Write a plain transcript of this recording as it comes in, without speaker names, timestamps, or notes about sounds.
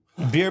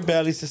Beer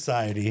Belly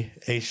Society,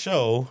 a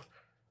show.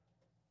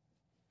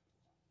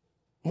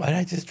 Why did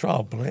I just draw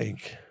a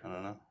blank? I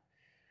don't know.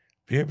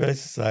 Beer Belly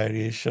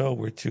Society, a show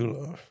where two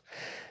love.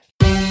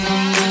 Beer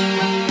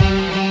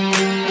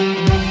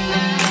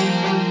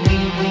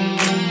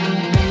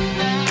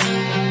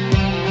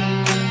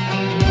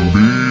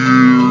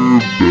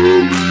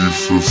Belly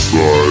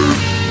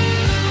Society.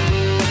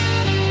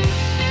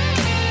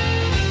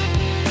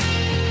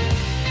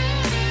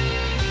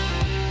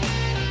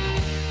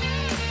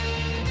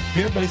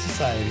 Beer Belly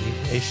Society,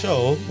 a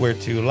show where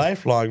two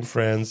lifelong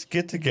friends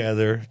get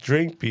together,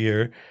 drink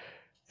beer,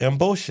 and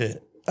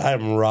bullshit.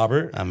 I'm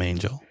Robert. I'm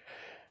Angel.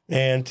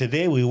 And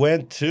today we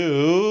went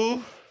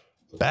to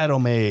Battle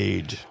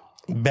Mage.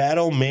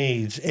 Battle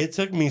Mage. It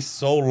took me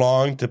so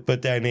long to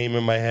put that name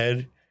in my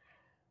head.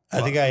 I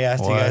think I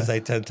asked you guys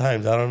like 10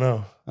 times. I don't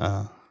know.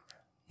 No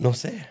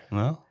sé.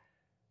 No?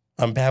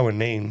 I'm bad with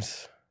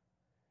names.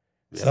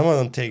 Yeah. Some of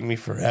them take me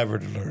forever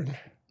to learn.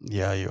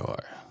 Yeah, you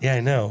are. Yeah,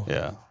 I know.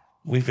 Yeah.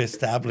 We've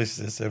established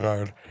this in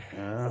our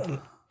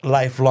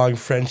lifelong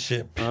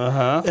friendship.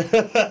 So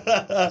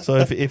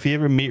if you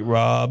ever meet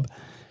Rob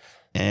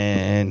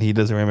and he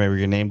doesn't remember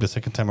your name the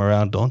second time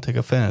around, don't take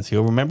offense.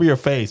 He'll remember your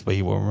face, but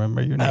he won't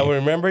remember your name. I will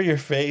remember your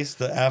face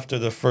after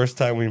the first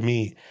time we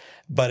meet,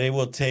 but it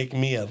will take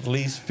me at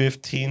least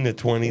 15 to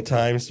 20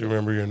 times to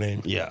remember your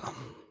name. Yeah.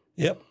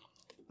 Yep.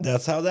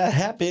 That's how that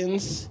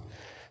happens.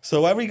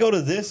 So why we go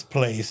to this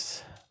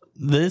place?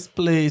 This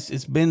place,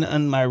 it's been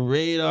on my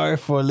radar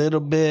for a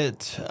little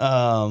bit.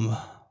 Because,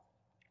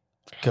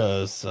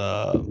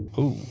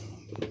 ooh,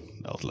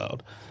 that was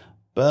loud.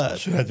 But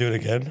Should I do it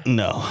again?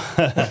 no.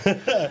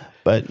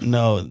 But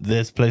no,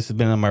 this place has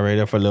been on my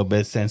radar for a little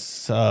bit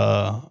since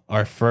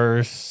our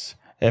first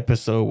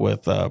episode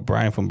with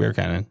Brian from Beer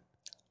Cannon.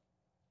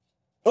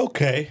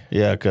 Okay.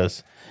 Yeah,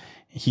 because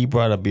he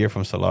brought a beer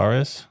from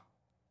Solaris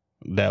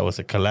that was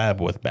a collab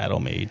with Battle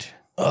Mage.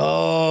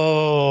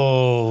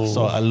 Oh.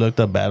 So I looked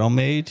up Battle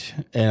Mage,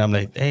 and I'm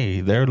like,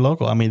 hey, they're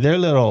local. I mean, they're a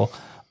little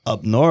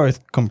up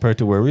north compared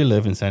to where we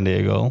live in San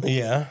Diego.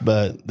 Yeah.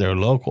 But they're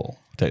local,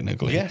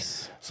 technically.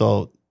 Yes.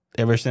 So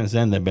ever since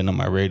then, they've been on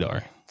my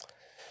radar.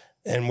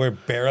 And we're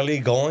barely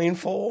going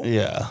full?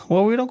 Yeah.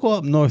 Well, we don't go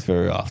up north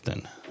very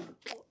often.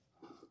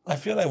 I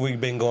feel like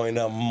we've been going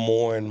up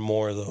more and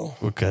more, though.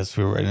 Because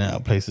we're running out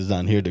of places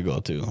down here to go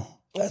to.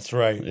 That's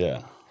right.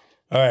 Yeah.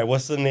 All right.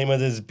 What's the name of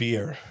this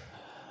beer?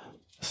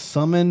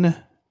 Summon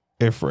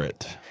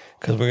Ifrit.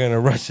 Because we're going to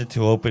rush it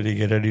to open to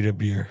get Eddie the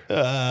beer.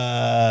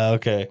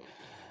 Okay.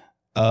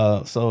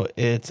 So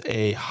it's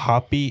a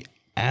hoppy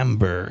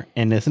amber,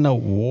 and it's an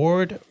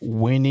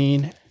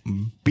award-winning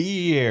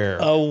beer.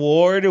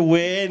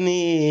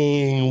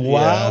 Award-winning.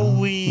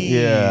 Wowie.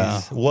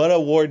 Yeah. What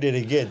award did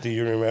it get? Do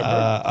you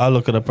remember? I'll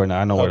look it up right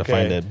now. I know where to Okay.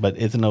 find it. But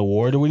it's an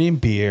award-winning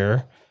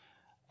beer.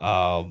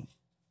 Talk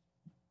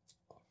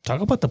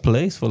about the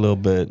place for a little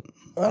bit.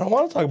 I don't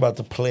want to talk about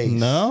the place.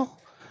 No?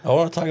 I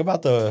want to talk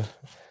about the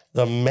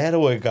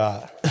medal it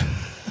got.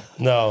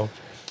 No.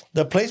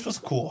 The place was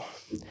cool.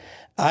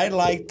 I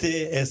liked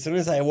it. As soon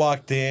as I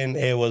walked in,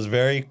 it was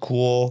very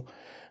cool.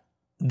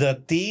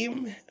 The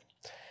theme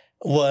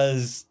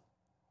was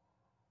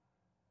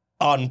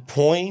on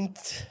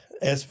point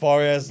as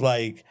far as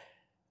like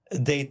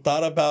they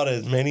thought about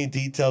as many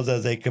details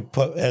as they can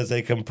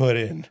put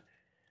in.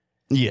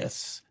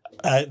 Yes.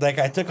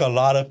 I took a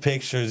lot of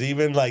pictures,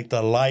 even like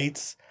the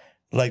lights,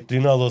 like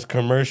those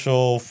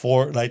commercial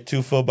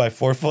 2 foot by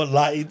 4 foot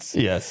lights.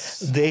 Yes.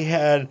 They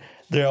had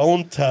their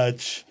own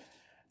touch,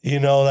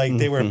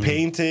 they were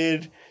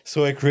painted,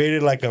 so it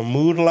created like a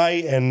mood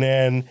light and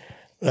then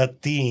a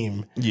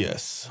theme.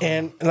 Yes.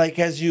 And like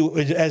as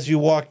you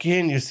walk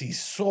in, you see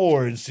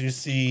swords, you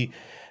see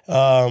what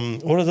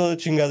are those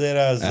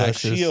chingaderas?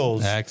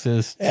 Shields,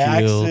 Axes.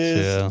 Shields,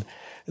 yeah.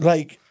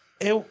 Like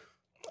it.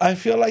 I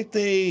feel like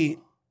they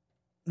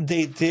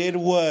did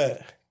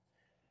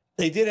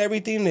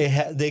everything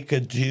they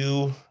could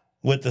do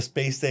with the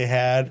space they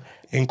had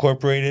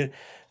incorporated.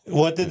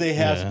 What did they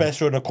have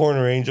special in the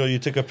corner, Angel? You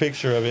took a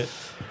picture of it.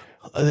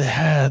 They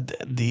had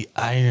the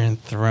Iron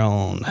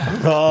Throne.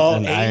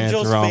 Oh,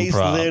 Angel's face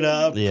prop. lit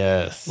up.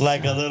 Yes.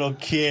 Like a little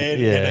kid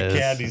in a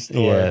candy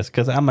store. Yes,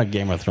 because I'm a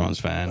Game of Thrones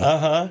fan.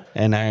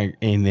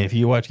 And if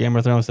you watch Game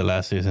of Thrones, the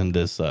last season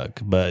did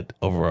suck. But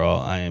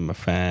overall, I am a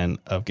fan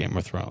of Game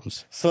of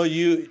Thrones. So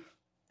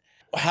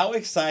how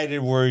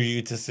excited were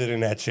you to sit in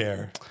that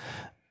chair?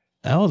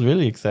 I was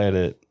really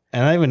excited.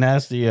 And I even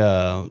asked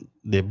the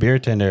beer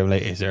tender,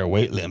 like, is there a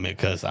weight limit?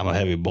 Because I'm a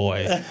heavy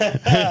boy.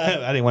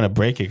 I didn't want to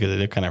break it because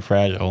they're kind of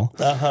fragile.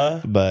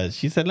 But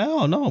she said,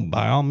 no,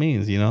 by all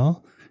means,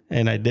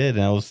 And I did,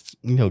 and I was,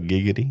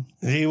 giggity.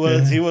 He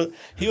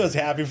was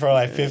happy for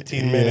like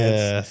 15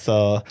 minutes.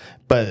 Yeah.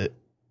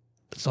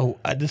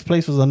 This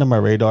place was under my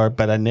radar,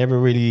 but I never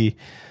really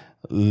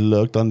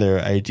looked on their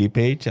IG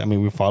page. I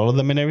mean, we follow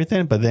them and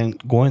everything, but then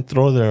going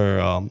through their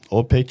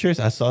old pictures,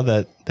 I saw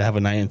that they have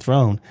an Iron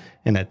Throne,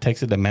 and I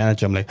texted the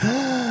manager. I'm like,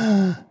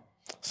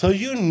 so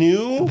you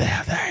knew they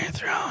have the Iron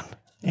Throne.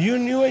 You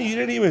knew it? You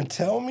didn't even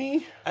tell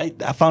me? I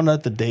found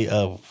out the day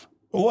of.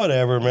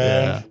 Whatever,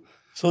 man. Yeah.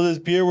 So this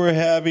beer we're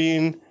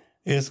having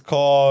is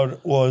called,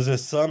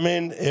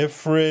 Summon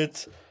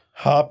Ifrit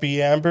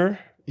Hoppy Amber?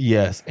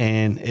 Yes,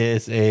 and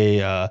it's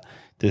a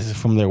this is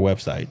from their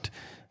website.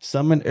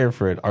 Summon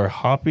Ifrit, our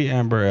Hoppy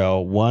Amber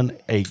Ale won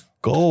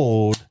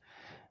gold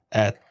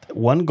at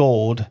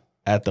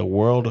the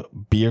World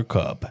Beer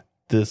Cup.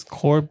 This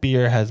core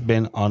beer has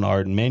been on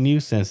our menu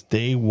since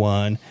day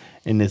one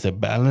and is a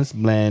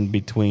balanced blend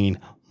between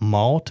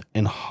malt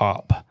and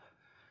hops.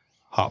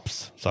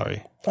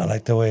 Sorry. I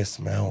like the way it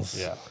smells.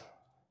 Yeah.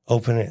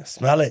 Open it.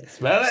 Smell it.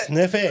 Smell it.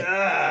 Sniff it.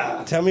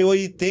 Tell me what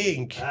you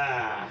think.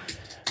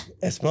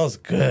 It smells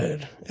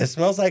good. It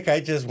smells like I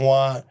just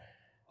want...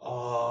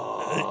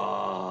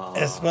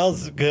 It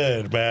smells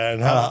good, man.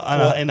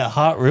 In a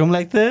hot room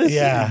like this?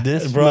 Yeah,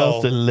 This bro.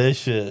 smells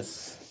delicious.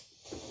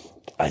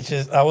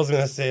 I was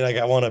going to say, like,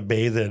 I want to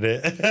bathe in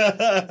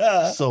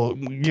it. So,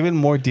 giving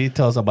more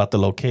details about the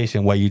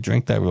location while you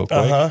drink that real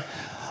quick.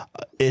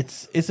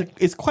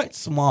 It's quite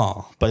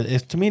small, but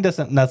to me that's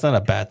not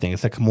a bad thing.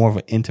 It's like more of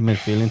an intimate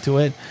feeling to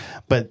it.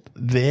 But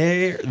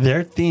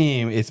their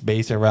theme is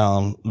based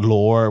around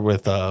lore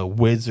with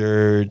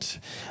wizards.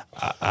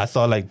 I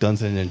saw like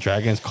Dungeons and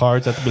Dragons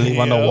cards, I believe,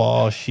 on the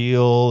wall,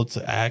 shields,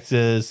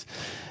 axes,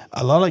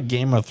 a lot of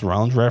Game of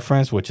Thrones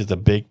reference, which is a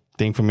big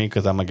thing for me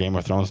because I'm a Game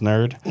of Thrones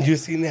nerd. You've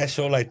seen that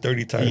show like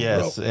 30 times,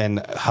 Yes, bro.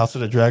 and House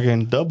of the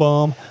Dragon, the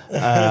bomb,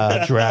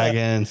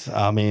 dragons.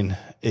 I mean,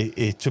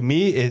 it to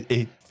me,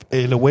 it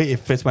in a way, it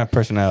fits my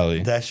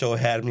personality. That show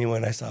had me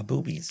when I saw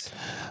boobies.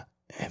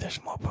 And there's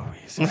more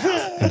boobies in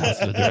House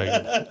of the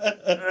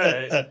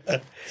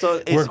Dragon.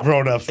 So We're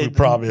grown-ups, we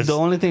promise. The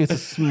only thing is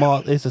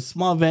it's a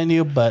small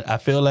venue, but I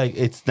feel like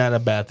it's not a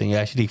bad thing. It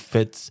actually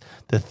fits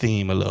the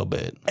theme a little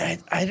bit.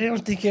 I didn't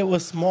think it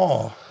was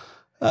small.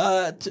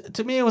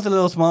 To me, it was a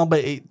little small,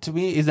 but to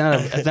me, it's not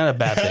a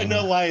bad I thing.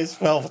 know why it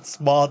felt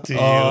small to you.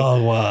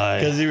 Oh, why?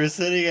 Because you were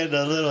sitting in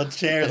a little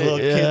chair, little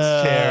kid's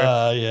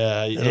chair.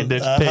 Yeah. And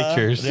there's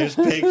pictures. There's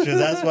pictures.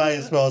 That's why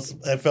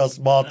it felt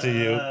small to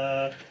you.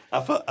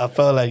 I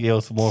felt like it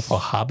was more for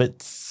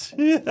hobbits.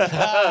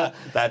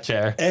 That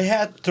chair. It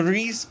had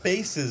 3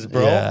 spaces,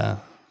 bro. Yeah.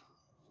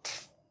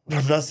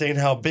 I'm not saying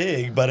how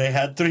big, but it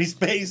had 3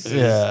 spaces.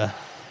 Yeah.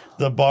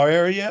 The bar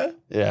area,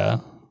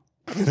 Yeah.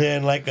 and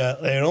then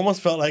it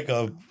almost felt like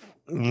a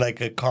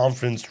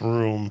conference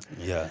room.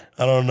 Yeah.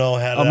 I don't know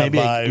how that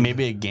vibe.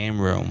 Maybe a game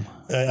room.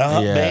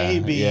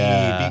 Maybe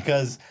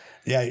because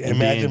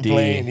imagine D&D.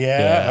 playing.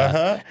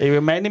 Yeah. It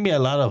reminded me a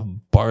lot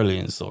of Barley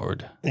and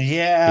Sword.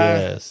 Yeah.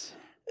 Yes.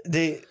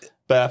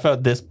 But I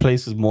felt this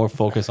place was more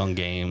focused on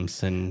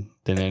games than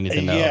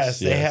anything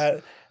else.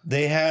 Yes,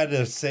 they had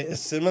a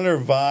similar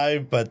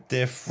vibe but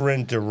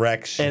different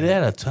direction. And they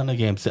had a ton of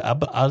games.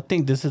 I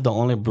think this is the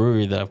only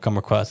brewery that I've come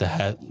across that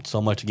had so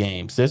much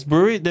games. There's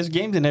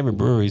games in every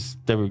breweries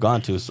that we've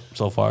gone to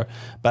so far,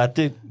 but I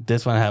think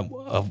this one had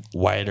a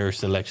wider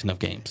selection of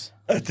games.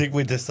 I think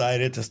we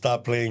decided to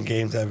stop playing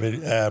games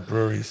at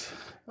breweries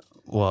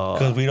Well,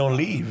 because we don't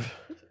leave.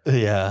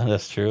 yeah,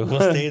 that's true. We'll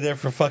stay there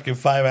for fucking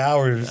 5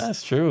 hours.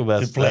 That's true.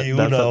 That's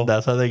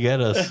how they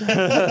get us.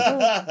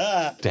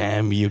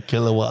 Damn you,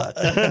 Kilowatt.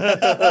 We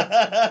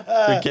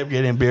kept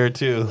getting beer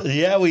too.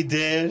 Yeah, we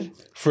did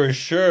for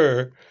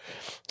sure.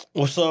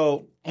 Well,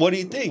 so what do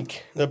you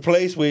think? The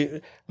place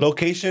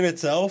location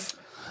itself?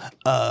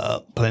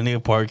 Plenty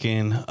of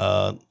parking.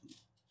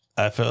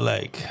 I feel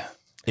like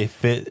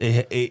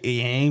it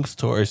aims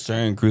toward a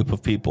certain group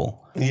of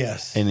people.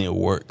 Yes, And it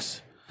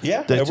works.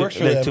 yeah, it works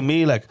for them. To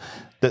me, like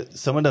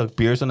some of the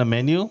beers on the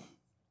menu,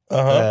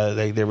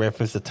 like they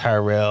reference the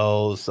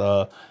Tyrells,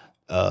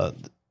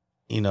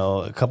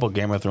 a couple of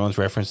Game of Thrones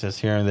references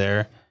here and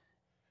there,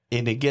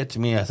 and they get to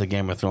me as a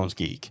Game of Thrones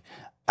geek.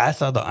 I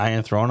saw the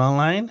Iron Throne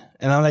online,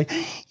 and I'm like,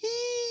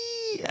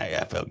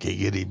 I felt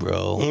giggity,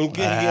 bro.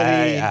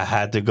 I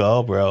had to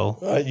go, bro.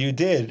 You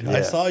did.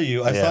 I saw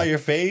you. I saw your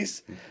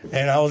face,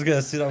 and I was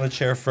gonna sit on the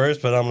chair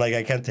first, but I'm like,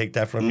 I can't take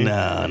that from you. No.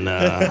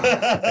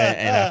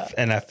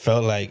 and I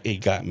felt like it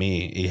got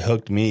me. It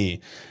hooked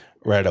me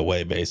right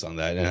away based on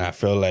that, and I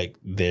feel like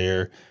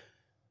their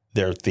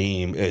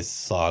theme is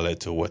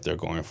solid to what they're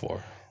going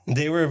for.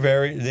 They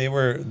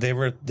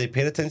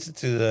paid attention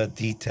to the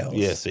details.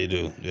 Yes, they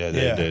do. Yeah,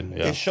 they did.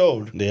 Yeah. It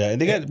showed. Yeah, and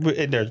they got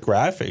their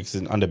graphics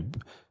and on the.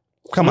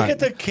 Look at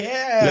the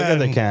can. Look at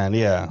the can.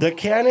 Yeah. The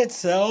can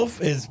itself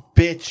is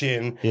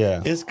bitchin'.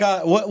 Yeah. It's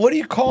got what do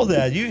you call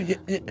that?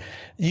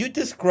 You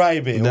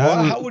describe it.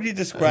 How would you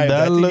describe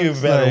that? I think you have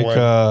a better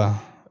word.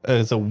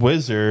 It's a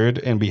wizard,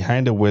 and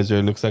behind the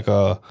wizard looks kind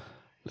of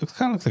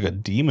looks like a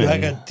demon.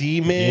 Like a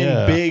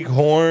demon, big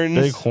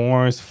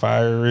horns,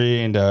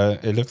 fiery, and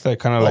it looks like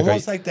kind of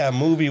almost like that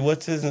movie.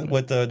 What's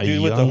with the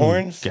dude with the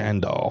horns?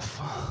 Gandalf.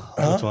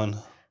 Which one?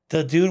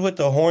 The dude with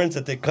the horns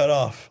that they cut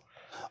off.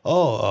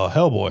 Oh,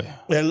 Hellboy.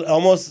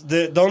 Almost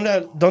don't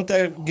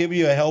that give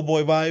you a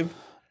Hellboy vibe?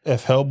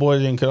 If Hellboy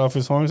didn't cut off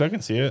his horns, I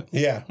can see it.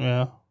 Yeah.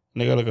 Yeah.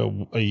 They got like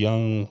a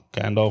young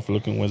Gandalf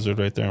looking wizard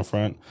right there in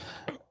front.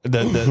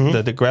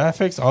 The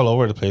graphics all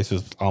over the place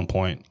is on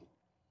point.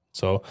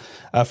 So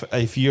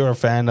if you're a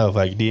fan of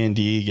like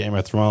D&D, Game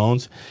of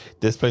Thrones,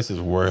 this place is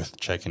worth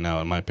checking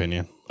out, in my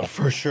opinion.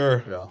 For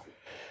sure.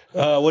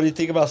 Yeah. What do you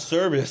think about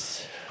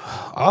service?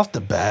 Off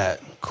the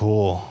bat,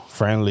 cool,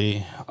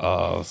 friendly,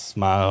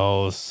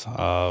 smiles.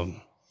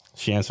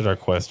 She answered our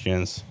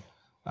questions.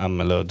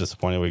 I'm a little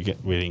disappointed we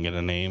didn't get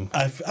a name.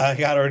 I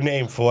got her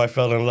name, fool. I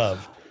fell in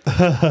love.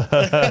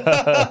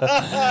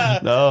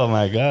 Oh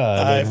my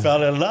God. I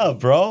fell in love,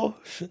 bro.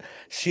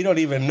 She don't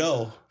even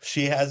know.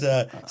 She has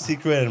a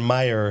secret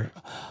admirer.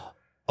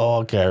 Oh,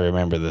 okay, I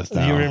remember this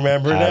now. You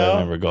remember now? I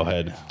remember. Go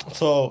ahead.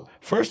 So,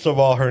 first of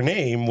all, her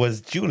name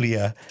was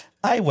Julia.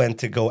 I went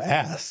to go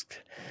ask.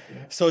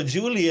 So,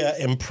 Julia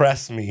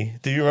impressed me.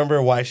 Do you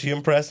remember why she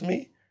impressed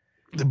me?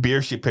 The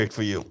beer she picked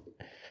for you.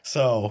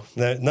 So,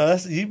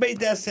 you made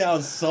that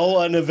sound so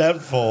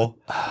uneventful.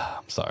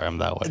 I'm sorry, I'm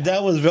that way.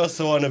 That was real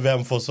so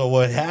uneventful. So,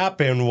 what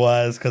happened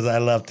was, because I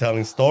love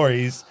telling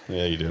stories.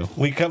 Yeah, you do.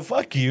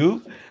 Fuck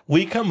you.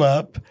 We come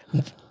up,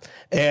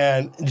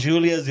 and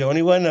Julia's the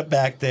only one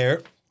back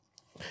there.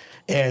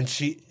 And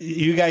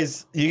you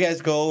guys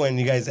go and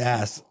you guys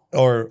ask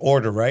or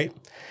order, right?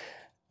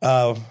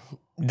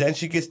 Then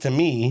she gets to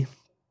me,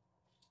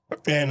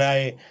 and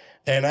I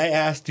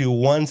asked you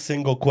one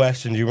single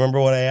question. Do you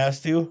remember what I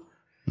asked you?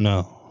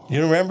 No.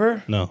 You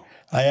remember? No.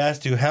 I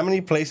asked you, how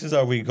many places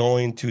are we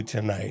going to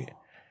tonight?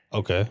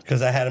 Okay.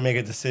 Because I had to make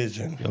a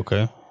decision.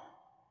 Okay.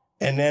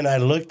 And then I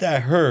looked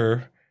at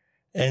her,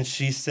 and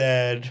she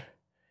said,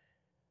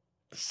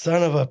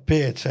 son of a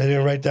bitch, I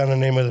didn't write down the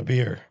name of the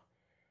beer.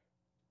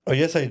 Oh,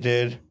 yes, I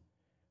did.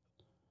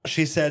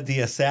 She said the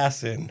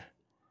Assassin.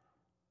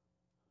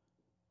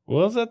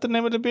 Was that the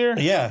name of the beer?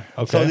 Yeah.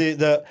 Okay. So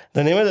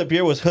the name of the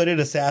beer was Hooded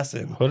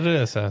Assassin. Hooded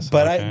Assassin.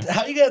 But okay.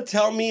 how you gonna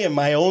tell me in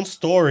my own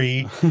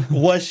story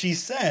what she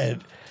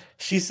said?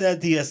 She said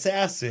the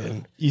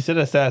Assassin. You said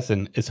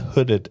Assassin. It's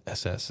Hooded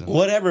Assassin.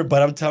 Whatever,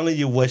 but I'm telling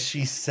you what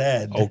she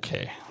said.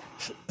 Okay.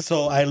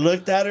 So I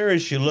looked at her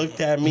and she looked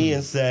at me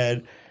and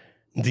said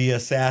the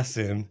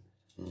Assassin.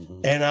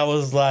 And I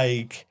was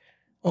like,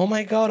 oh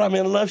my God, I'm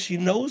in love. She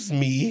knows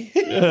me.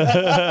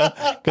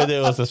 Because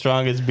it was the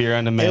strongest beer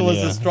on the menu. It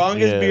was the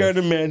strongest beer on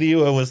the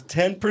menu. It was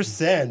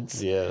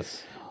 10%.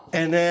 Yes.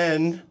 And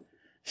then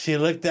she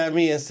looked at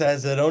me and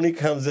says, it only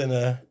comes in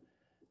a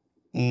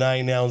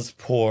 9-ounce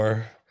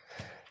pour.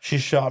 She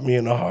shot me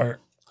in the heart.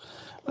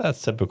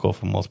 That's typical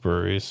for most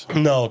breweries.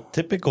 No,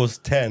 typical is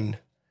 10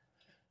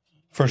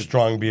 for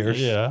strong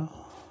beers. Yeah.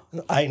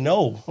 I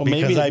know Well,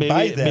 because I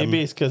buy them.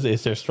 Maybe it's because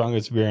it's their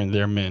strongest beer in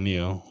their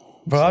menu.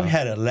 Bro, I've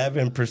had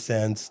 11%,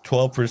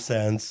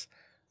 12%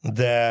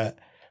 that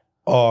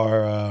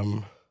are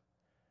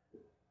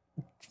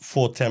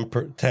full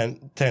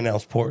 10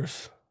 ounce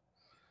pours.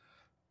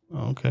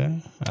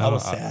 Okay. I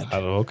was sad. I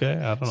don't know what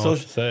to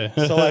say.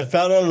 So I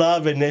fell in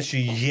love, and then she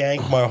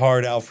yanked my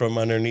heart out from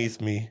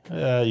underneath me.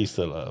 Yeah, you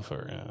still love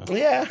her.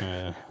 Yeah.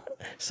 Yeah.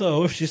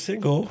 So if she's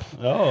single,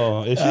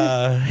 Oh, is she?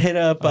 hit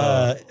up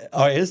our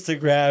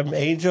Instagram,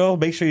 Angel.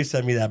 Make sure you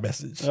send me that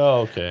message.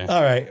 Oh, okay.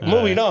 All right,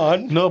 moving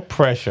on. No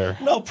pressure.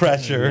 No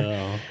pressure.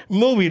 No.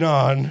 Moving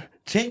on.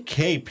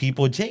 JK,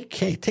 people.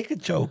 JK, take a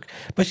joke.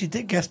 But she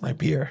did guess my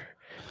beer.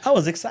 I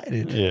was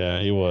excited.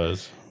 Yeah, he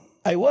was.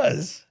 I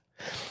was.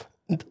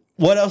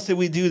 What else did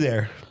we do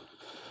there?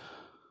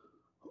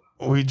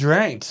 We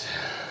drank.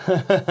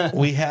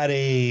 We had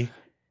a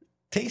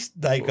taste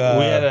like We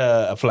had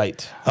a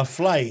flight. a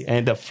flight.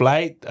 And the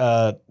flight,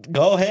 Go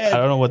ahead. I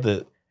don't know what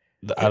I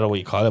don't know what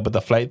you call it, but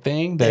the flight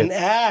thing. An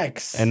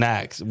axe. An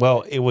axe.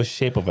 Well, it was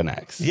shape of an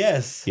axe.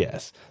 Yes.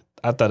 Yes.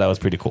 I thought that was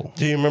pretty cool.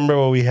 Do you remember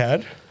what we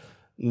had?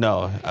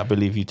 No, I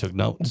believe you took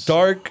notes.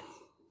 Dark.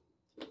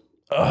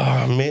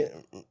 Oh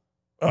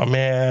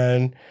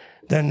man.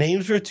 The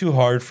names were too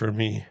hard for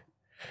me.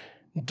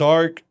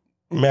 Dark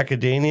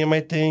macadamium,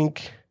 I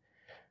think.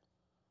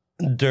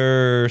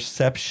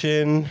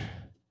 Deception.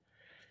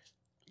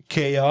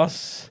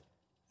 Chaos.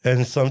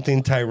 And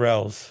something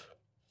Tyrell's.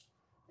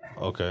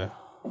 Okay.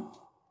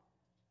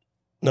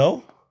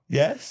 No?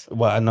 Yes?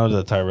 Well, I know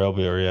the Tyrell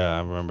beer. Yeah, I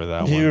remember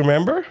that Do one. you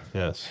remember?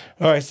 Yes.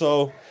 All right,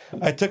 so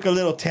I took a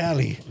little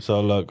tally. So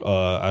look,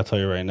 I'll tell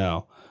you right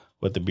now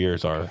what the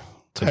beers are.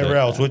 today.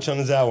 Tyrell's. Which one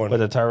is that one? But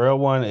the Tyrell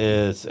one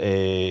is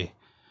the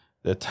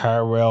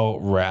Tyrell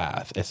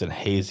Wrath. It's a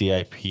hazy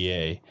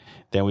IPA.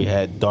 Then we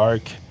had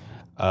Dark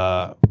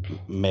Nash.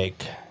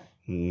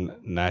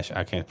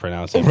 I can't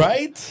pronounce it.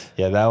 Right?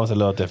 Yeah, that was a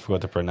little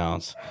difficult to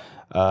pronounce.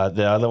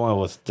 The other one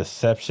was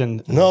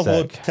Deception. No,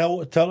 well, Zek.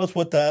 tell us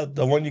what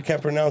the one you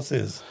can't pronounce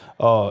is.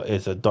 Oh,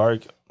 it's a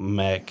Dark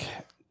Mech.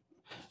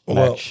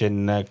 Well,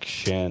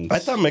 Connection. I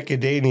thought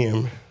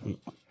macadamium.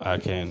 I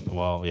can't.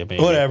 Well, yeah,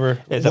 maybe.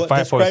 Whatever. It's a 5.6.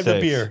 Describe the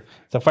beer.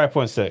 It's a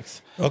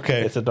 5.6.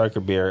 Okay. It's a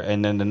darker beer,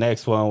 and then the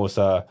next one was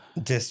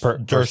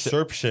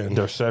Deception.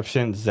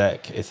 Deception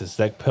Zek. It's a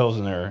Zek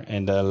Pilsner,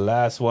 and the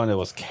last one it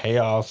was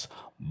Chaos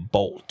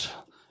Bolt.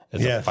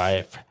 It's Yes. a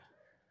 5.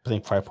 I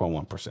think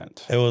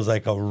 5.1%. It was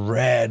like a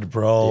red,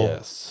 bro.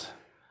 Yes.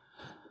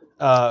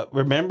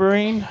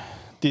 Remembering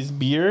these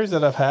beers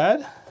that I've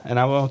had, and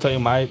I'm gonna tell you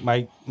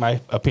my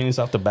opinions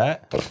off the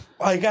bat.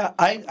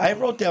 I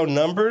wrote down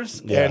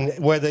numbers Yeah.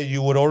 and whether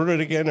you would order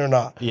it again or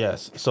not.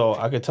 Yes, so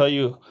I could tell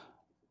you,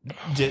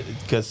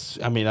 because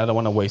I mean I don't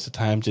want to waste the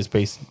time just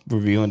based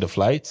reviewing the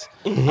flights.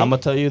 I'm gonna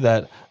tell you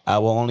that I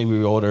will only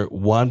reorder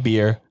one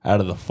beer out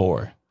of the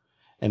 4,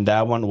 and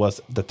that one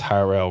was the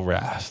Tyrell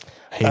Rast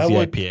Hazy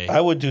IPA.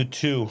 I would do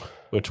 2.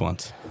 Which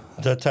ones?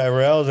 The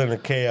Tyrells and the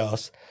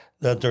Chaos.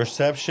 The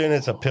Deception,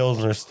 it's a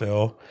Pilsner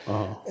still.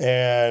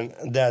 And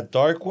that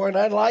dark one,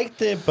 I liked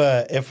it,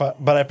 but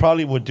I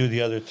probably would do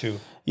the other 2.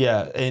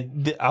 Yeah,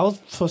 and I was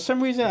for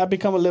some reason I've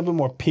become a little bit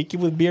more picky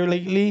with beer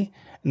lately,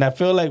 and I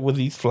feel like with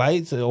these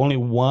flights, only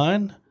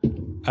one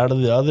out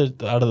of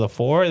the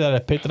 4 that I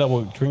picked it up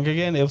with drink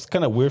again. It was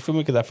kind of weird for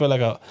me because I feel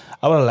like I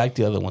would have liked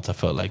the other ones. I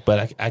felt like,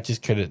 but I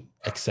just couldn't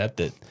accept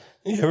it.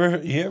 You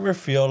ever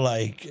feel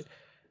like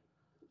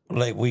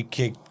we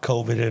kicked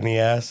COVID in the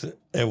ass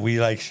and we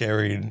like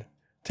sharing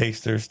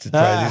tasters to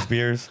try these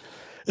beers?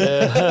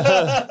 Yeah,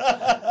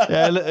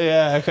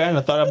 I kind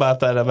of thought about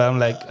that. But I'm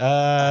like,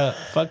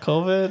 fuck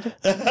COVID.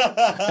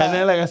 And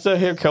then, like, I still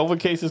hear COVID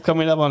cases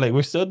coming up. I'm like,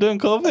 we're still doing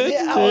COVID?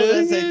 Yeah, I was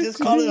going to say, just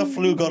call it a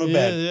flu, go to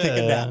bed, take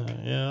a nap.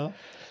 Yeah.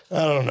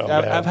 I don't know,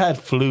 man. I've had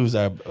flus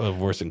that are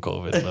worse than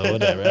COVID, but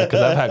whatever.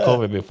 Because I've had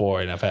COVID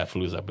before, and I've had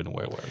flus that have been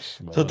way worse.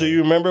 But so do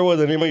you remember what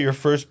the name of your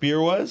first beer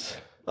was?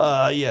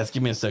 Yes,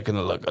 give me a second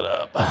to look it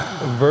up.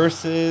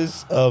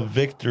 Versus of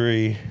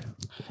Victory.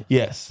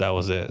 Yes, that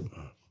was it.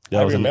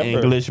 That was an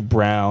English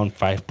Brown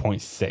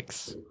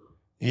 5.6.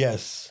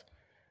 Yes.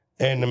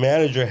 And the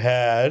manager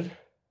had,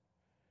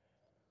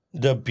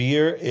 the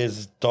beer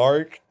is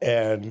dark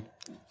and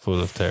full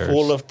of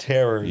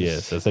terrors.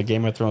 Yes, that's a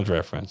Game of Thrones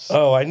reference.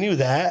 Oh, I knew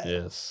that.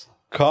 Yes.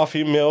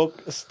 Coffee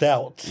Milk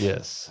Stout.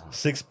 Yes.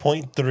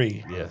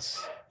 6.3.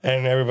 Yes.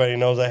 And everybody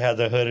knows I had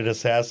the Hooded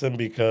Assassin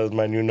because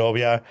my new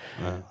novia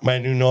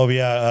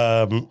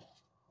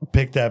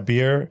picked that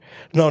beer.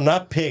 No,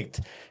 not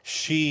picked.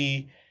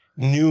 She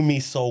knew me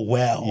so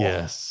well.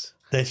 Yes.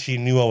 That she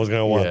knew I was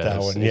going to want that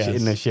one. Yes.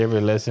 And if she ever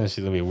listens,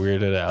 she's going to be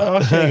weirded out.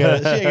 Oh, she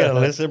ain't gonna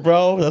listen,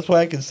 bro. That's why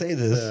I can say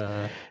this.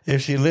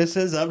 If she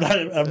listens, I'm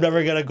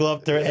never going to go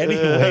up there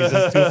anyways.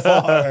 It's too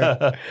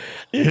far.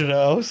 You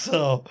know?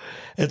 So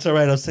it's all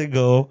right. I'm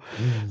single.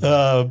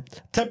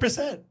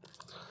 10%.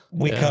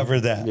 We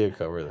covered that. We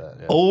covered that.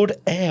 Yeah. Old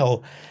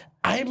ale.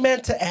 I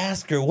meant to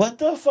ask her, what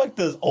the fuck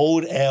does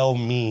old ale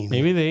mean?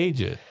 Maybe they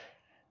age it.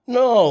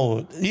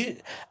 No.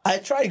 I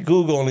tried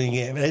Googling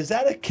it. Is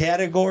that a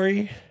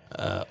category?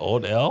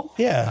 Old ale?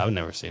 Yeah. I've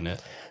never seen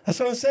it. That's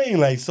what I'm saying.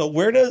 Like, so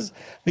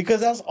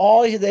because that's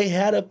all they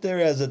had up there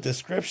as a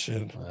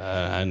description.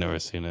 I've never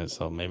seen it,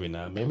 so maybe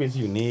not. Maybe it's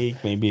unique.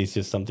 Maybe it's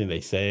just something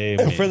they say.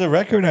 And for the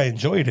record, I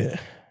enjoyed it.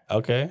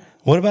 Okay.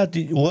 What about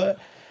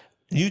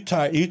you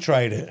tried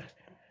it?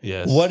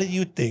 Yes. What do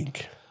you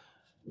think?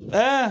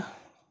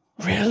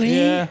 Really?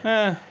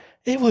 Yeah.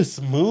 It was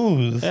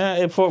smooth.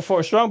 Yeah. For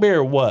a strong beer,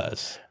 it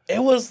was.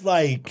 It was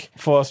like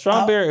for a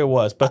strong beer, it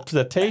was. But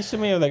the taste of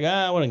me, I was like,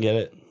 I wouldn't get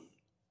it.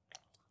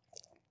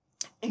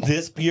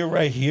 This beer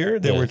right here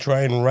that we're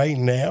trying right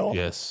now,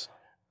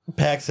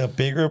 packs a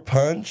bigger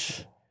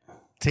punch,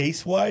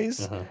 taste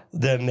wise,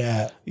 than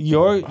that.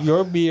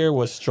 Your beer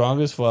was strong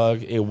as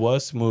fuck. It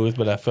was smooth,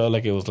 but I felt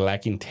like it was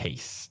lacking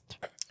taste.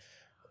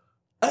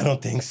 I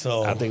don't think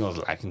so. I think it was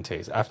lacking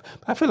taste.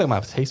 I feel like my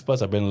taste buds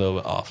have been a little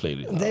bit off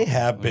lately. Though. They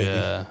have been.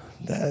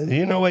 Yeah.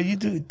 You know what? You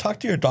do talk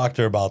to your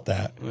doctor about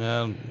that.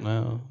 Yeah,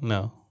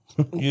 no.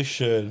 You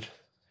should.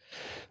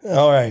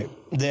 All right.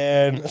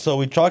 Then, so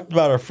we talked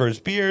about our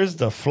first beers,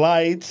 the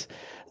flights,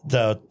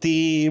 the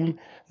theme,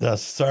 the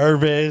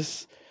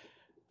service.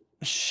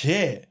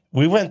 Shit.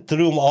 We went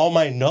through all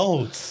my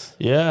notes.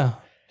 Yeah.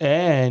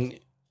 And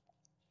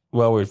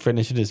while we're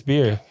finishing this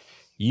beer,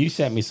 you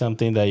sent me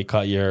something that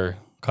caught your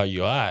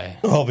eye.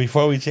 Oh,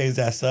 before we change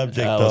that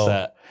subject, though. What's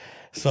that?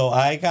 So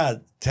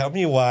tell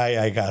me why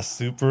I got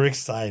super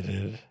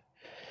excited.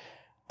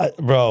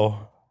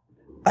 Bro,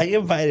 I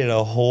invited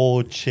a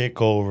whole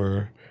chick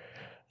over.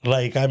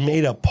 Like, I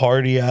made a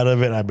party out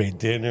of it. I made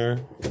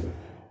dinner.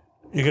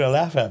 You're going to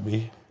laugh at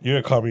me.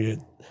 You're going to call me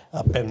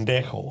a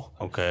pendejo.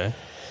 Okay.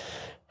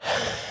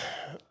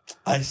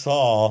 I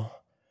saw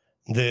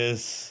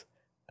this,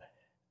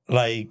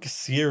 like,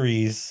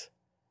 series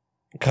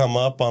come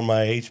up on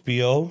my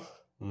HBO.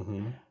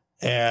 Mm-hmm.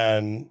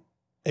 And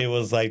it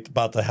was, like,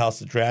 about the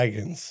House of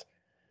Dragons.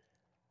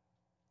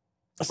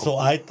 So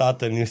I thought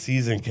the new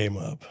season came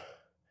up.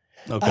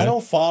 Okay. I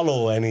don't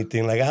follow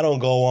anything. Like, I don't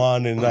go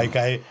on and,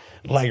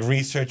 like,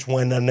 research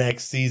when the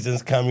next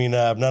season's coming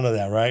up. None of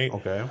that, right?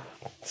 Okay.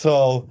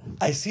 So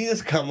I see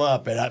this come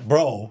up, and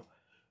bro,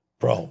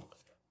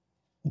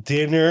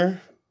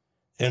 dinner,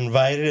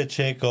 invited a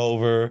chick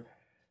over,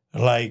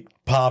 like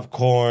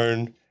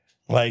popcorn,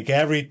 like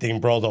everything,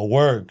 bro, the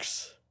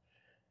works.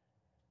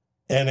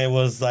 And it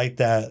was like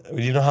that.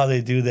 You know how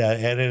they do that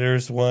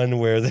editors one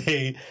where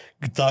they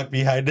talk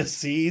behind the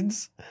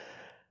scenes?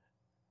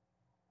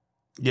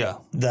 Yeah.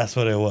 That's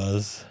what it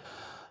was.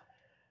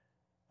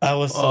 I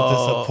was so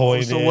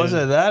disappointed. So was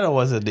it that, or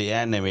was it the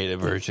animated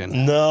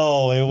version?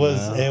 No, it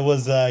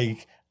was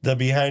like the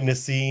behind the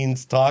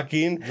scenes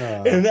talking,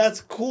 and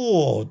that's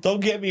cool. Don't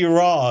get me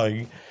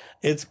wrong,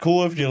 it's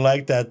cool if you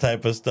like that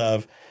type of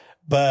stuff,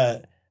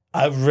 but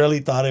I really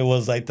thought it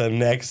was like the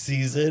next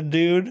season,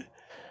 dude.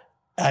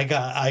 I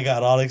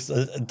got all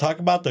excited. Talk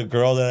about the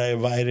girl that I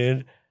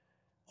invited,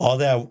 all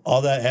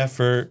that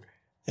effort,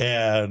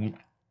 and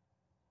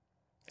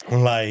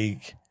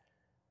like,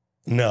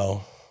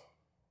 no.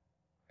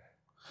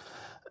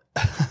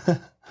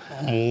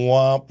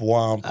 Womp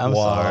womp. I'm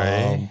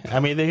sorry. I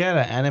mean, they got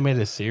an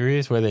animated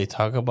series where they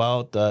talk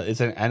about it's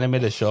an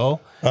animated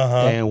show,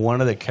 and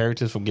one of the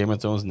characters from Game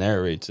of Thrones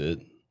narrates it,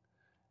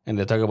 and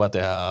they talk about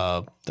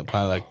the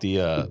kind of like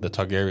the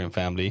Targaryen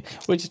family,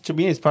 which to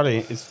me is probably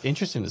it's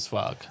interesting as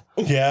fuck.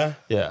 Yeah.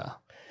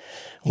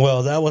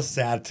 Well, that was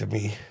sad to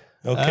me.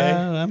 Okay.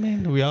 I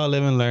mean, we all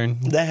live and learn.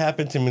 That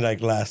happened to me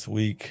like last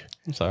week.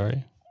 I'm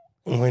sorry.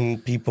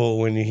 When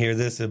you hear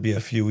this, it'll be a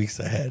few weeks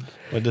ahead.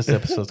 But this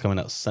episode's coming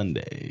out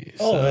Sunday.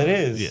 Oh, it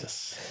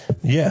is.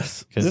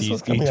 Yes. Because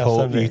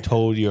you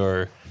told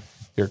your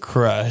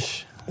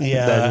crush.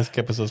 Yeah. That this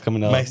episode's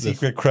coming out. My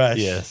secret crush.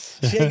 Yes.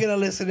 She ain't gonna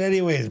listen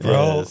anyways,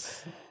 bro.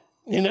 Yes.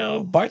 You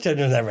know,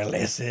 bartenders never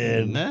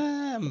listen.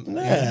 Nah.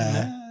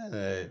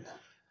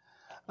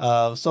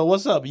 So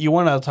what's up? You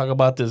want to talk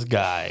about this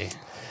guy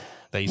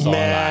that you saw online?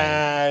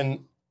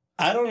 Man,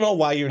 I don't know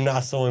why you're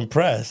not so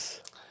impressed.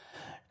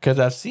 Because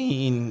I've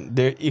seen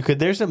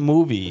there's a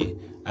movie.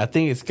 I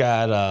think it's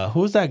got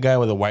who's that guy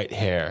with the white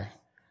hair?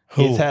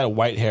 Who? He's had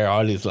white hair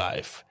all his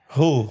life.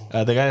 Who?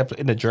 The guy that played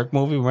in the Jerk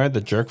movie. Remember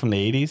the Jerk from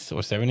the 80s or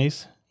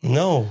 70s?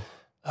 No.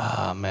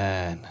 Oh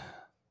man,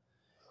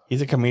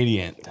 he's a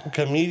comedian. A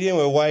comedian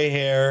with white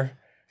hair.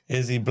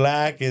 Is he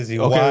black? Is he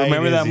Okay, white?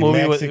 remember that Is he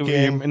movie?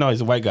 Mexican? No,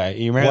 he's a white guy.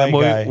 You remember that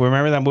movie?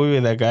 Remember that movie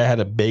where that guy had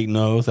a big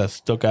nose that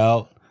stuck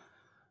out?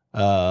 It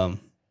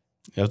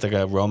was like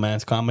a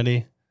romance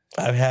comedy.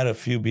 I've had a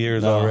few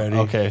beers already.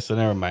 Okay, so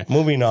never mind.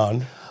 Moving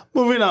on.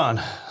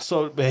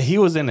 So he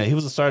was in it. He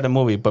was the star of the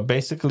movie, but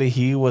basically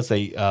he was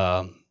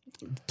a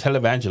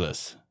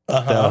televangelist.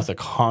 That was a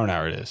con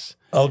artist.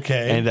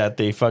 Okay. And that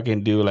they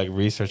fucking do like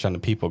research on the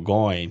people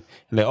going.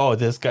 And like, oh,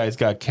 this guy's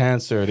got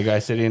cancer. The guy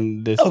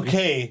sitting this.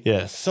 Okay.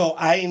 Yes. So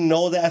I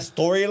know that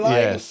storyline.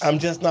 Yes. I'm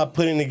just not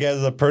putting together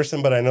the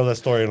person, but I know the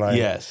storyline.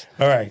 Yes.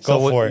 All right,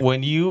 go for it.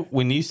 When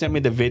you sent me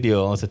the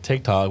video, it's a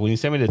TikTok. When you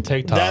sent me the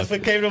TikTok, That's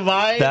what came to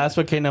mind? That's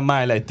what came to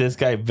mind. Like this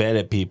guy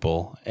vetted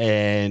people,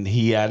 and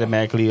he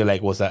automatically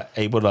like was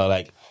able to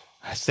like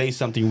say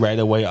something right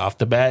away off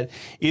the bat.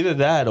 Either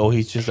that, or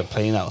he's just a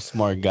plain out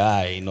smart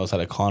guy. He knows how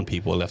to con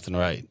people left and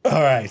right.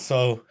 All right,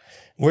 so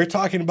we're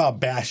talking about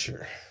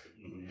Basher.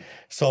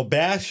 So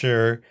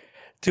Basher,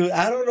 dude,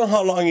 I don't know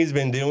how long he's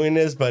been doing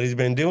this, but he's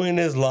been doing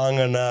this long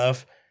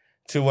enough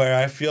to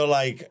where I feel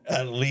like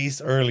at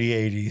least early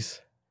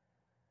 80s.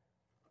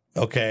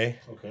 Okay?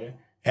 Okay.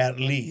 At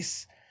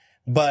least.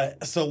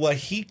 But so what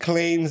he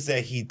claims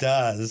that he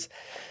does,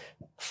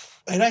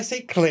 and I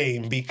say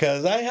claim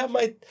because I have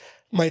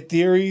my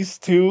theories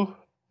too,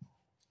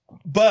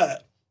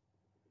 but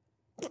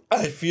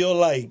I feel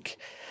like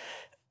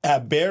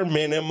at bare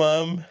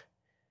minimum,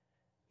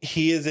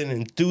 he is an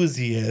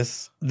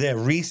enthusiast that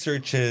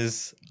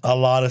researches a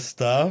lot of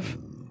stuff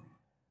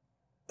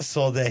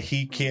so that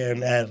he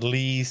can at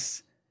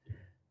least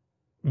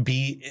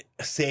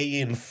say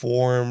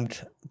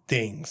informed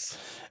things.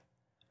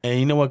 And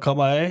you know what caught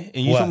my eye?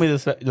 And you told me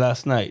this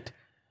last night.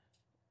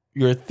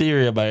 Your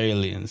theory about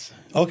aliens.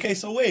 Okay,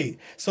 so wait.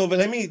 So but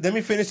let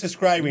me finish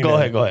describing. Go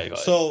ahead.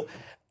 So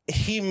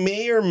he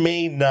may or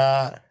may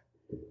not.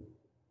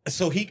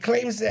 So he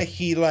claims that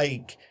he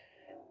like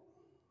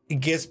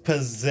gets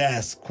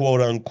possessed,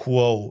 quote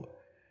unquote.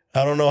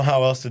 I don't know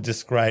how else to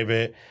describe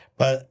it,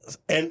 but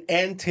an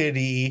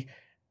entity,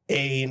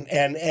 an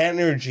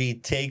energy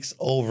takes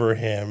over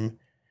him,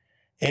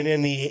 and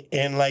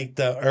in like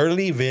the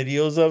early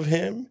videos of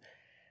him,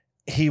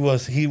 he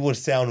would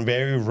sound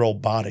very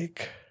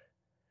robotic.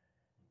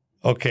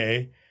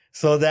 Okay,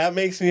 so that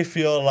makes me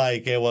feel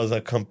like it was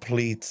a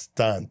complete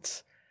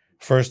stunt.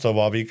 First of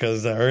all,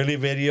 because the early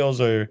videos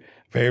are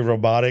very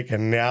robotic,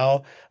 and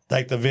now,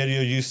 like the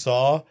video you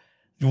saw,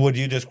 would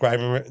you describe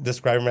him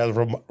as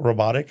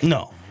robotic?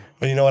 No,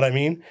 but you know what I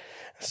mean.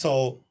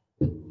 So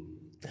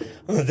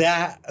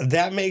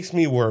that makes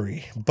me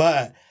worry.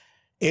 But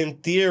in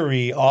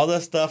theory, all the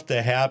stuff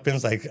that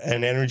happens, like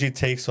an energy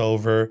takes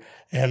over,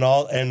 and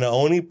the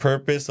only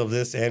purpose of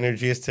this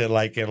energy is to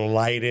like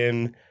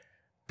enlighten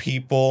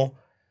people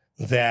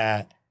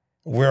that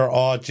we're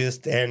all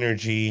just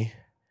energy,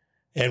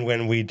 and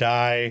when we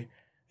die,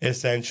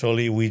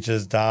 essentially we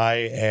just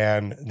die,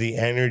 and the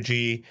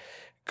energy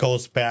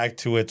goes back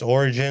to its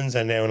origins,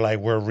 and then like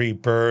we're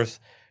rebirthed.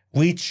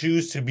 We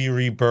choose to be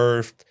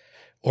rebirthed,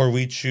 or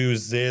we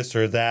choose this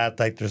or that.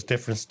 Like there's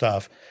different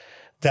stuff.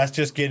 That's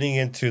just getting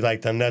into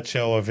like the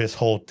nutshell of his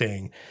whole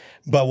thing.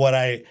 But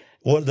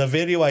what the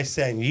video I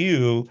sent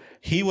you,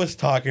 he was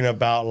talking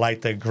about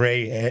like the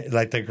gray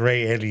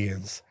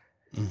aliens.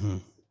 Mm-hmm.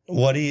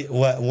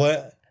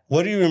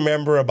 What do you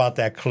remember about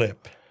that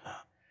clip?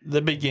 The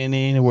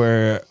beginning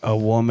where a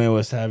woman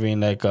was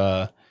having like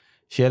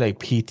she had like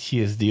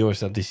PTSD or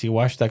something. She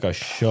watched like a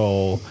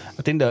show.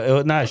 I think it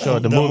was not a show.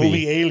 The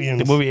movie Aliens.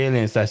 The movie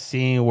Aliens. That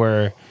scene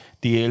where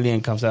the alien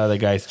comes out of the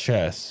guy's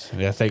chest.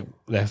 That's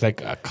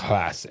like a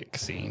classic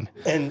scene.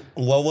 And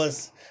what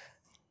was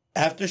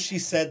after she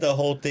said the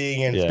whole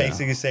thing and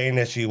basically saying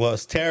that she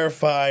was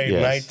terrified,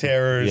 night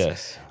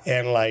terrors,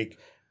 and like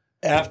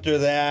after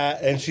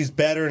that, and she's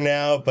better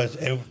now, but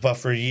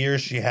for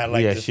years she had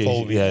like this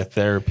phobia. Yeah,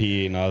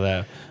 therapy and all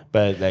that.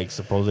 But like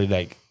supposedly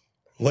like.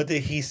 What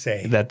did he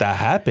say? That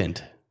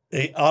happened.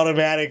 It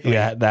automatically.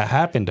 Yeah, that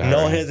happened to her.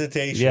 No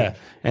hesitation. Yeah,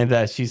 and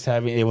that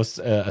it was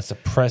a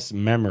suppressed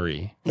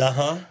memory.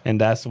 And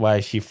that's why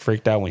she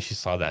freaked out when she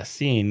saw that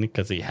scene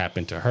because it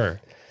happened to her.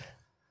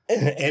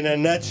 In a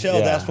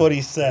nutshell, that's what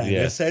he said.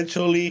 Yeah.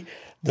 Essentially,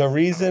 the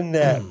reason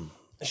that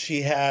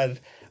she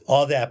had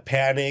all that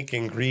panic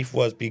and grief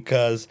was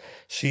because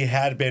she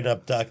had been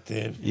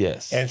abducted.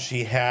 Yes. And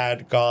she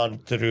had gone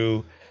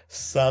through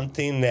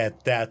something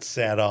that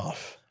set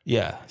off.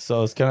 Yeah,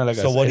 so it's kind of like.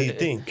 So what do you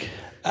think?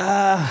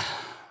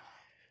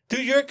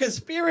 Dude, you're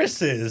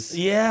conspiracies.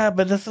 Yeah,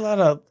 but there's a lot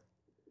of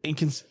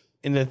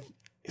in the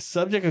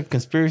subject of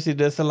conspiracy.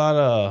 There's a lot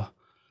of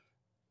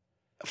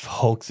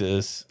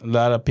hoaxes. A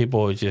lot of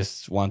people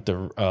just want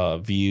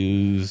the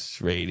views,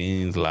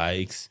 ratings,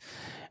 likes.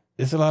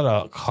 There's a lot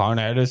of con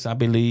artists, I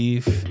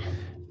believe,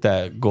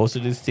 that goes to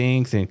these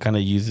things and kind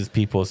of uses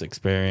people's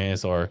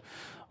experience or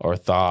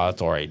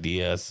thoughts or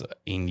ideas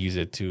and use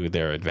it to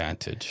their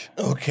advantage.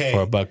 Okay.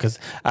 For a buck. Because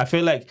I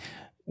feel like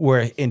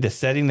we're in the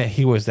setting that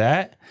he was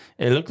at,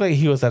 it looked like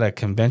he was at a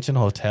convention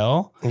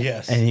hotel.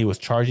 Yes. And he was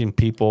charging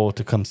people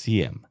to come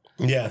see him.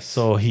 Yes.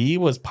 So he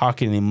was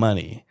pocketing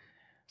money.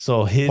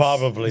 So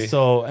Probably.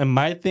 So, and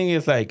my thing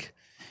is like,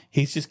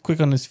 he's just quick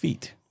on his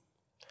feet.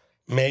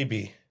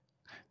 Maybe.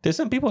 There's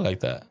some people like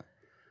that.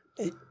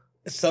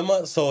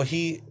 So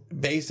he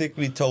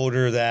basically told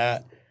her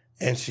that.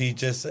 And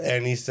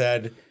he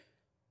said,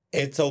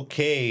 it's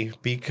okay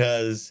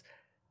because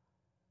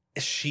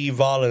she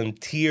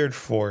volunteered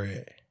for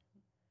it.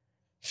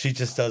 She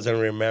just doesn't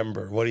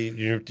remember. What do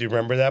you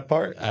remember that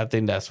part? I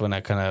think that's when I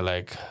kind of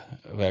like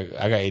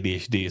I got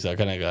ADHD, so I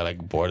kind of got like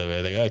bored of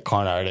it. Like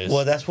con artist.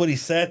 Well, that's what he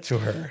said to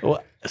her.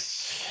 Well,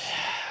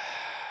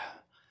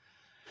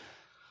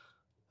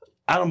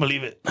 I don't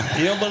believe it.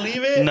 You don't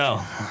believe it?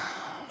 No.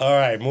 All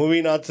right,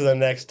 moving on to the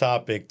next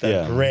topic,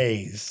 the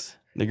Greys.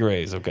 The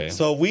Greys, okay.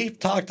 So we've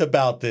talked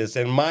about this,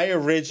 and my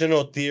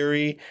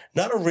theory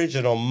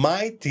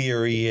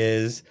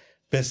is,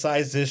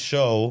 besides this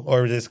show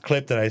or this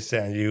clip that I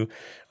sent you,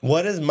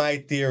 what is my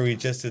theory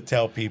just to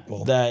tell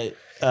people? That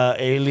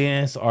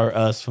aliens are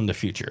us from the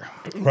future.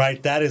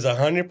 Right, that is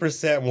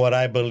 100% what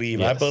I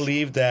believe. Yes. I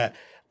believe that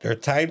they're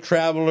time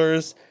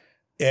travelers,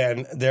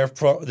 and they're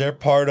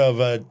part of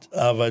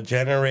a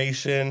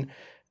generation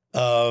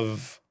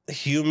of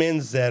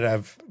humans that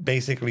have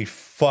basically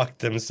fucked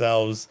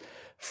themselves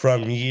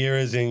from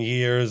years and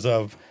years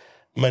of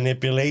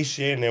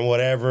manipulation and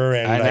whatever.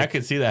 And I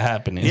could see that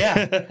happening.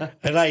 Yeah.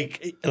 And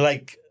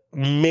like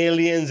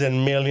millions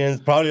and millions,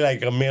 probably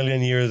like a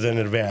million years in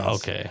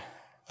advance.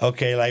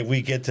 Okay, like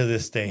we get to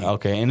this stage.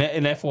 Okay, and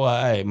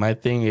FYI, my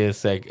thing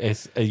is like,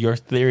 your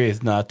theory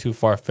is not too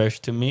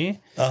far-fetched to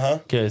me.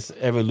 Because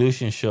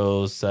evolution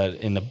shows that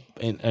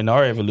in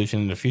our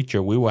evolution in the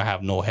future, we will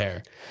have no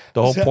hair.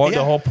 The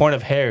whole point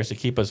of hair is to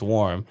keep us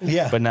warm.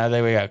 Yeah. But now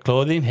that we got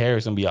clothing, hair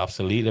is gonna be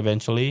obsolete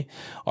eventually.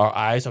 Our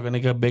eyes are gonna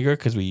get bigger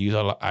because we use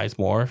our eyes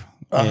more.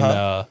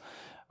 And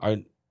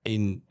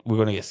we're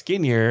gonna get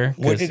skinnier.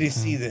 Where did he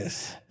see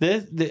this?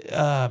 Man,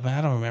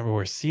 I don't remember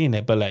where seeing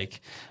it, but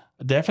like.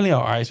 Definitely,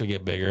 our eyes will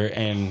get bigger,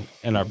 and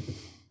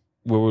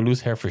we will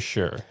lose hair for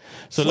sure.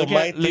 So looking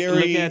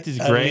at these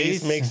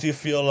Greys makes you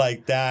feel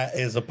like that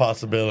is a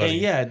possibility. And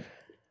yeah,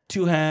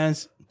 2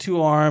 hands,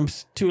 2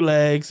 arms, 2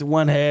 legs,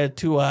 1 head,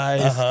 2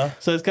 eyes.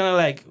 So it's kind of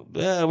like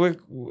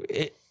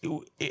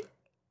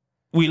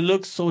we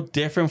look so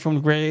different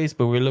from Greys,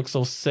 but we look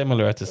so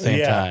similar at the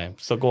same time.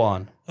 So go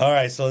on. All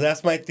right, so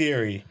that's my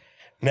theory.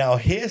 Now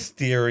his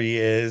theory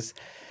is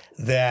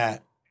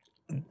that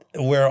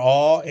we're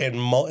all in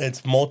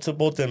it's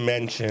multiple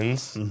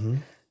dimensions,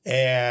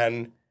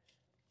 and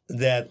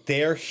that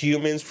they're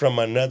humans from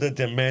another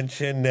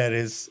dimension that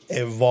has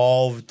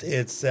evolved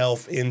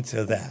itself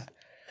into that.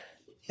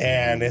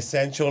 And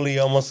essentially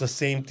almost the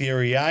same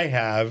theory I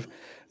have,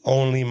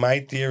 only my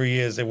theory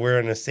is that we're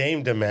in the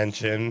same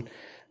dimension,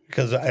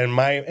 because in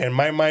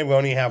my mind we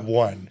only have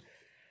one.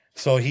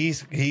 So he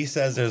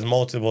says there's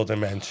multiple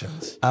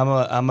dimensions.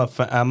 I'm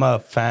a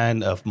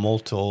fan of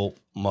multiple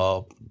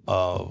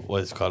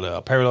what is it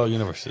called parallel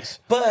universes.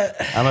 But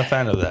I'm a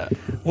fan of that.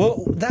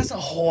 Well, that's a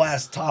whole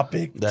ass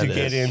topic to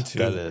get into.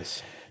 That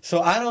is.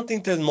 So I don't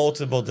think there's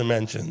multiple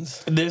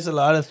dimensions. There's a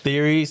lot of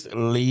theories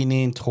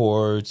leaning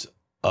towards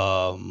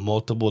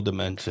multiple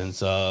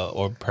dimensions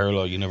or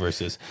parallel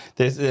universes.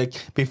 There's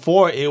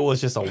before it was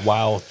just a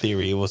wild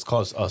theory. It was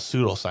called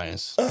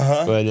pseudoscience.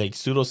 But like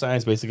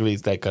pseudoscience basically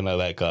is like kind of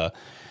like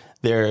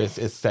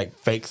it's like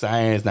fake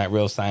science, not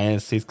real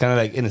science. He's kind of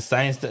like in the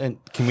science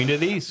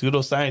community,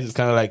 pseudoscience is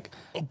kind of like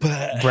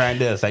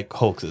branded as like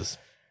hoaxes.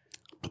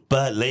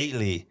 But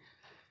lately,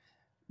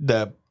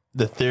 the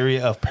theory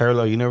of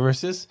parallel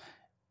universes,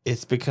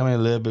 it's becoming a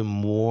little bit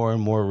more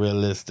and more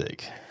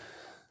realistic.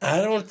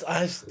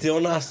 I'm still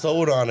not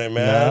sold on it,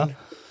 man. No?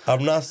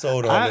 I'm not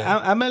sold on it.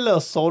 I'm a little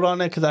sold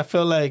on it because I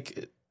feel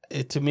like,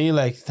 to me,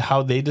 like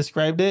how they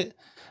described it,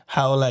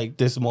 how like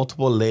there's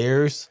multiple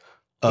layers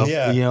of,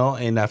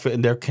 and I feel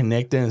they're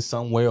connected in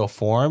some way or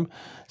form.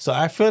 So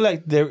I feel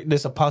like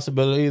there's a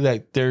possibility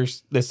that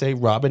there's, let's say,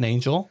 Robin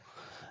Angel,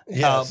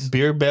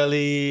 Beer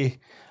Belly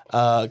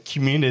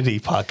community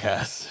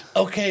podcast.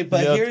 Okay,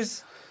 but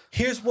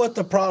here's what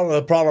the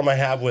problem I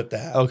have with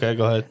that. Okay,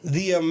 go ahead.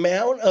 The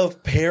amount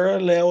of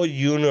parallel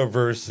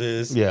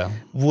universes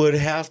would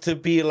have to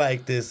be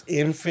like this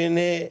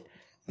infinite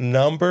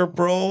number,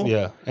 bro.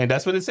 Yeah, and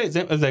that's what it says.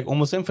 It's like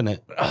almost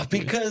infinite.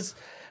 Because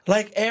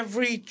like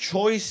every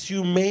choice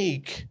you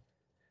make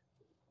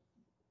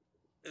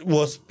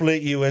will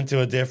split you into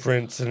a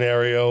different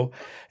scenario.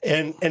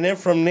 And then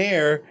from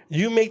there,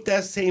 you make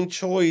that same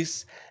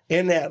choice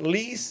in at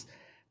least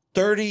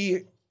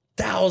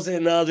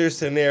 30,000 other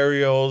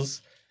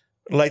scenarios,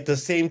 like the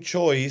same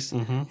choice.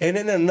 Mm-hmm. And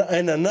then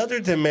in another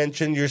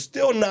dimension, you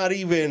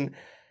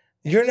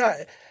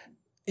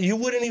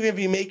wouldn't even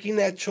be making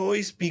that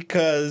choice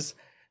because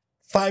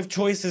 5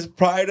 choices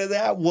prior to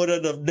that would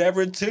have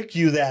never took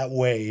you that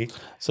way.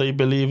 So you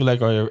believe like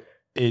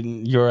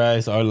in your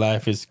eyes, our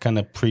life is kind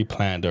of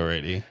pre-planned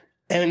already.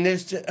 And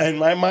in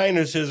my mind,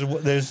 there's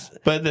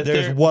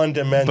one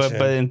dimension.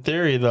 But in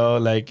theory, though,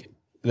 like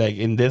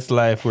in this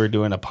life, we're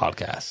doing a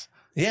podcast.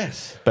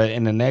 Yes. But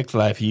in the next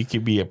life, you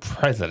could be a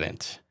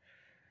president.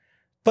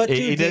 But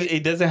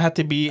it doesn't have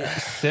to be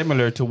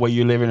similar to what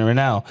you're living right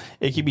now.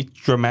 It could be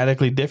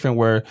dramatically different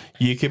where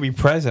you could be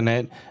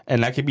president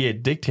and I could be a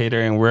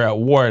dictator and we're at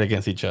war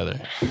against each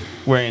other.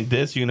 Where in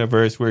this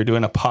universe, we're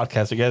doing a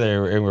podcast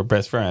together and we're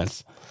best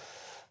friends.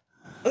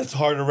 It's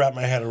hard to wrap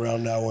my head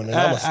around that one. And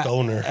I'm a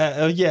stoner.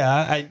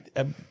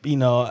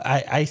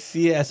 I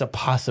see it as a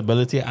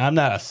possibility. I'm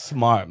not a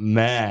smart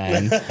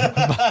man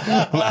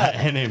by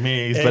any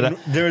means, but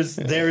there's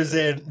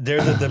a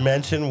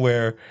dimension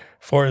where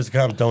Forrest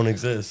Gump don't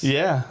exist.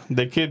 Yeah,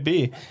 there could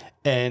be,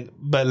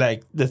 but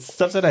like the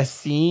stuff that I've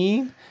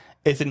seen,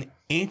 it's an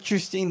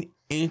interesting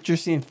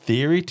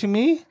theory to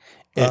me.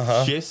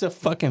 It's just a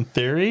fucking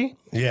theory.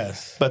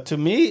 Yes, but to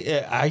me,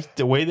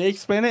 the way they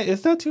explain it,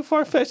 it's not too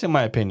far fetched in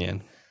my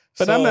opinion.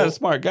 But I'm not a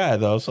smart guy,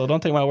 though, so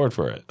don't take my word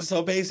for it.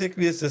 So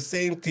basically, it's the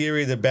same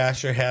theory that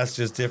Basher has,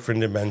 just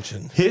different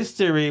dimensions. His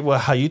theory, well,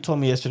 how you told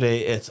me yesterday,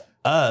 it's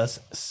us,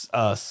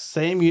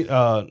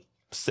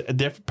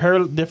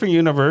 different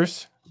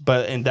universe,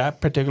 but in that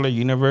particular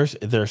universe,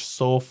 they're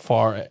so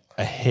far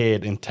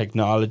ahead in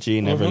technology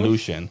and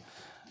evolution,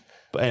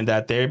 and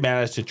that they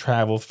managed to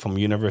travel from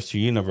universe to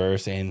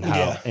universe,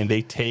 and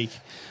they take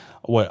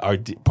our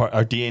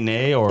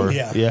DNA or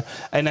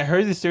and I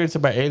heard this theory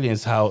about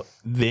aliens, how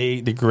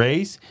the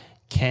Greys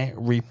can't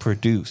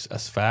reproduce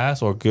as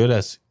fast or good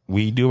as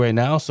we do right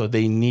now, so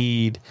they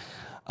need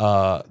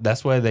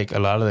that's why like a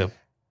lot of the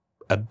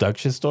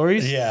abduction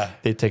stories,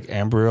 they take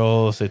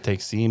embryos, they take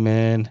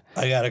semen.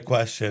 I got a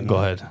question. Go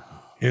ahead.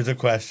 Here's a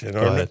question. Go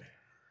ahead.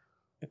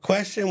 A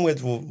question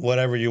with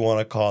whatever you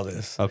want to call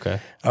this. Okay.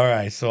 All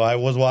right. So I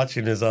was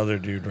watching this other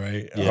dude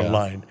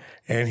online,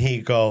 and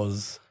he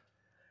goes,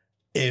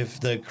 if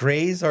the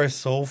Greys are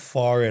so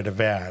far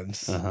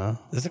advanced,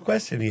 there's a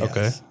question he asks.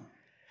 Okay.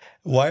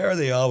 Why are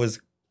they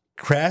always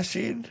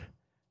crashing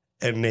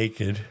and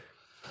naked?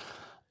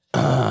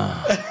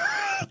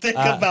 Think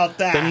about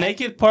that. The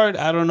naked part,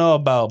 I don't know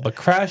about, but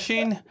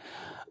crashing,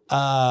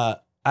 I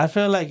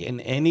feel like in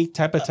any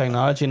type of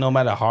technology, no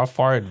matter how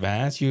far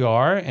advanced you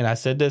are, and I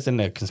said this in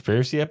the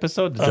conspiracy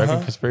episode, the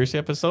Dragon conspiracy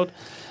episode,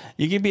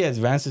 you can be as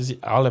advanced as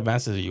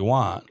you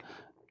want.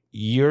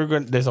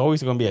 There's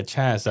always going to be a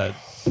chance that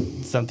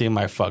something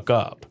might fuck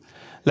up.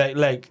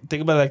 Like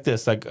think about it like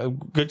this. Like,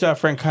 good job,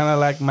 Frank. Kind of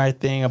like my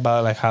thing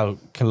about like how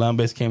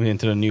Columbus came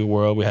into the New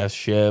World. We have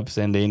ships,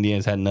 and the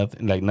Indians had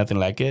nothing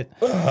like it.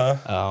 Think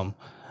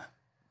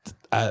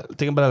about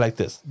it like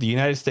this: the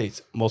United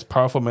States, most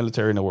powerful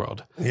military in the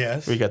world.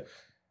 Yes, we got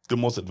the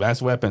most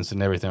advanced weapons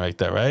and everything like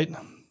that, right?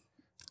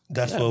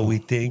 That's what we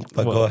think.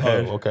 But go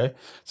ahead. Okay,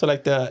 so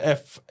like the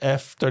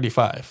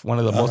F-35, one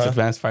of the most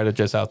advanced fighter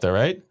jets out there,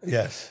 right?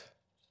 Yes.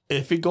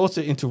 If it goes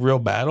into real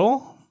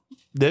battle,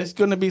 there's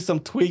going to be some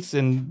tweaks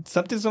and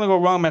something's going to go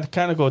wrong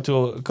mechanical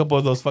to a couple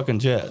of those fucking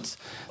jets.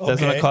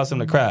 That's going to cause them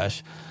to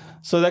crash.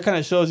 So that kind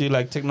of shows you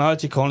like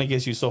technology can only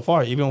get you so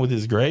far, even with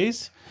these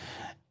Greys.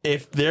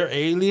 If they're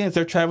aliens,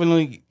 they're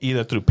traveling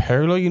either through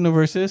parallel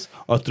universes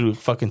or through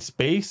fucking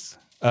space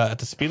at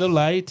the speed of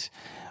light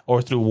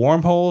or through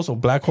wormholes or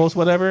black holes,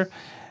 whatever.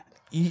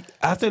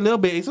 After a little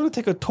bit, it's going to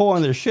take a toll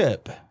on their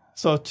ship.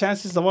 So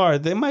chances are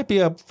there might be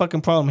a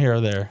fucking problem here or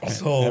there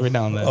every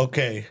now and then.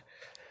 Okay.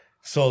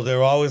 So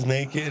they're always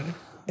naked,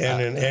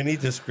 and in any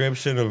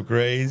description of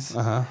Greys,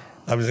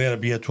 I'm just going to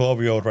be a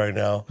 12-year-old right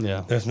now.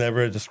 Yeah. There's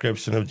never a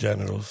description of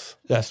genitals.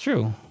 That's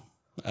true.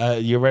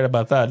 You're right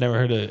about that. I never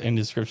heard any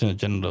description of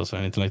genitals or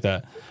anything like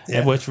that. Yeah.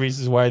 And which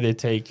reasons why they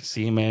take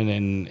semen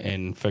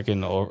and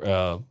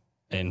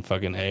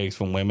fucking eggs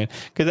from women,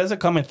 because that's a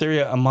common theory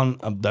among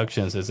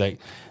abductions. Is like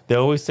they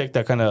always take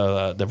that kind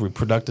of the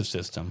reproductive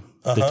system,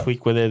 they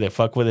tweak with it, they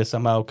fuck with it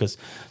somehow, because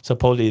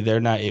supposedly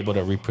they're not able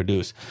to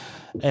reproduce,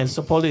 and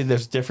supposedly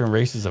there's different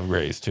races of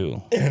grays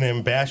too. And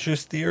in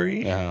Basher's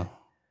theory,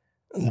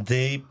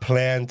 they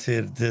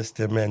planted this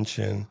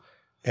dimension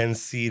and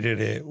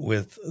seeded it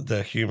with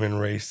the human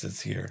race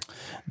that's here.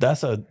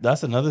 That's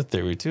another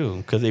theory too,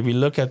 because if you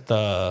look at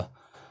the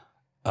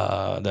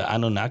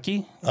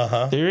Anunnaki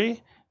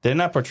theory. They're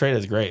not portrayed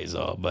as grays,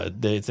 though,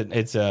 but they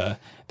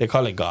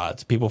call it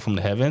gods, people from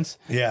the heavens.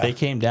 Yeah. They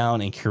came down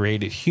and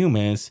created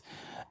humans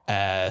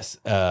as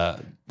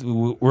we're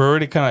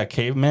already kind of like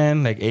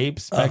cavemen, like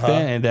apes back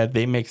then, and that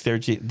they mixed their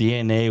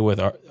DNA with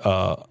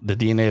the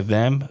DNA of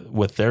them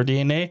with their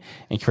DNA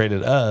and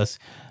created us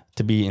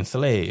to be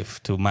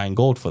enslaved, to mine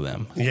gold for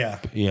them. Yeah.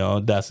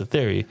 That's the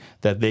theory,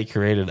 that they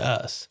created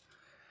us.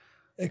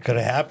 It could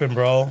have happened,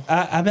 bro.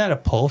 I'm not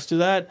opposed to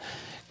that.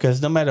 Because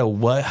no matter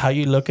how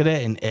you look at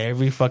it, in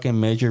every fucking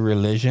major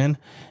religion,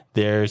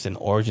 there's an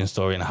origin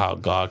story in how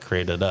God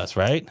created us,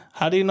 right?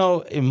 How do you know,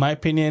 in my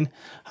opinion,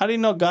 how do you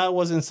know God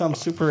wasn't some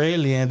super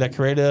alien that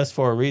created us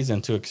for a reason,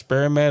 to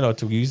experiment or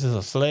to use us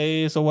as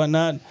slaves or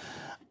whatnot?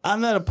 I'm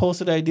not opposed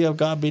to the idea of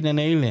God being an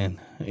alien,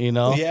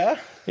 Yeah?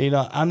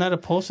 I'm not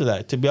opposed to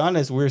that. To be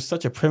honest, we're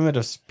such a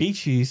primitive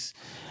species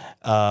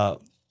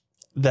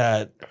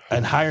that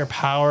a higher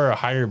power, a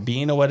higher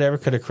being or whatever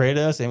could have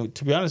created us. And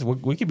to be honest,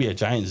 we could be a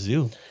giant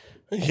zoo.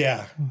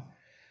 Yeah.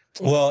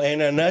 Well,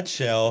 in a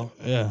nutshell,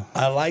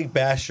 I like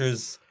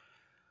Basher's,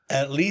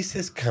 at least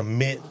his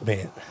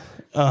commitment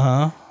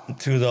to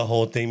the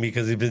whole thing,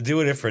 because he's been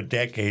doing it for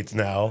decades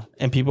now.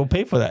 And people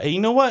pay for that. And you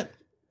know what?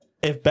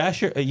 If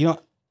Basher,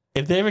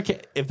 if they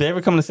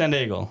ever come to San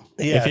Diego,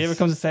 if he ever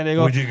comes to San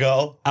Diego, would you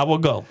go? I will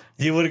go.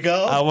 You would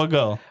go? I will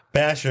go.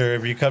 Basher,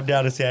 if you come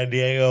down to San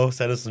Diego,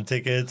 send us some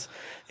tickets.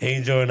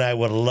 Angel and I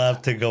would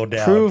love to go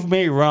down. Prove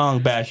me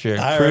wrong, Basher.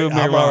 Prove me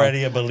wrong. I'm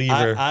already a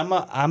believer. I'm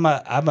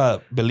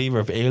a believer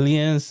of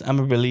aliens. I'm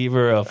a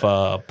believer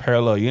of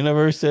parallel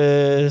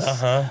universes.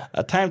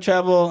 Time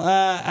travel.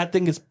 I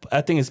think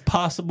it's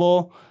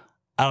possible.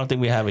 I don't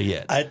think we have it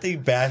yet. I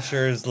think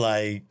Basher's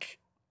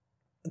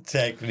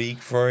technique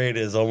for it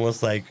is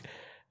almost like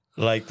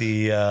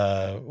the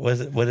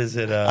what is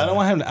it? I don't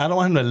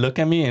want him to look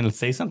at me and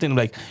say something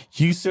like,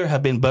 "You, sir,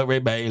 have been butt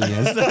raped by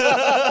aliens."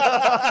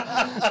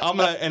 I'm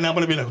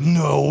gonna be like,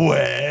 "No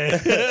way."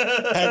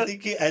 I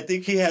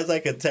think he has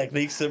like a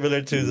technique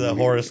similar to the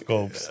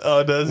horoscopes.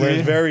 Oh, does he? Where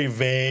it's very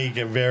vague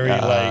and very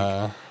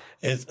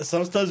it's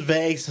some stuff's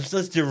vague, some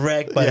stuff's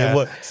direct,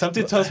 but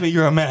something tells me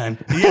you're a man.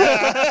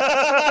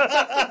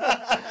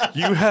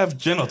 You have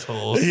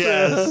genitals.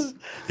 Yes.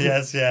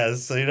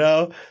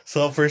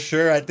 So for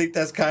sure, I think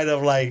that's kind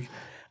of like,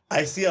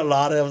 I see a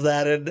lot of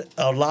that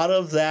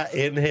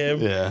in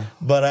him. Yeah.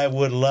 But I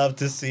would love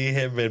to see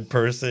him in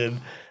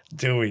person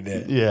doing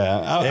it.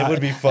 Yeah, it would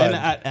be fun.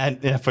 And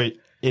if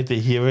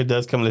he ever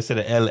does come, let's say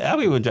to LA, I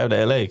would even drive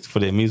to LA for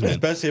the amusement.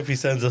 Especially if he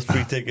sends us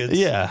free tickets.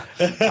 Yeah,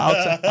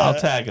 I'll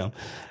tag him.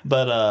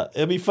 But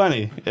it'll be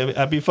funny.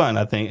 It'd be fun,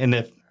 I think. And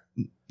if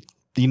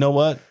you know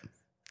what.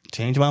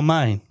 Change my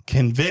mind.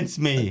 Convince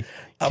me.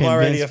 I'm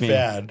already a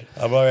fan.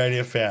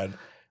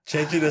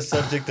 Changing the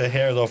subject to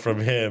hair, though, from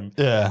him.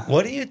 Yeah.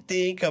 What do you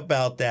think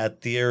about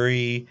that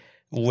theory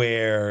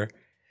where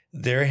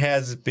there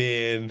has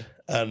been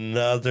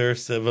another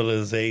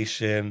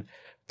civilization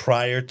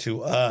prior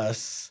to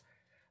us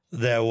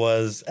that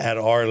was at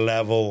our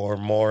level or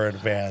more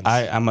advanced?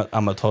 I'm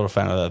a total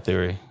fan of that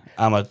theory.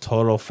 I'm a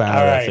total fan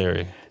of that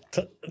theory.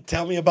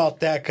 Tell me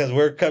about that, because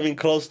we're coming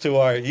close to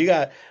our. You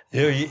have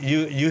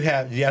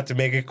to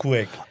make it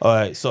quick. All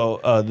right, so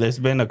there's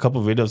been a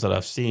couple videos that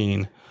I've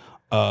seen.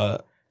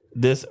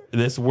 This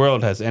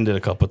world has ended a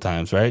couple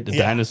times, right? The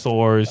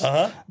dinosaurs,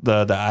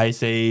 the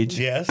Ice Age.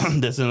 Yes.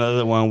 There's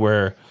another one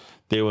where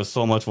there was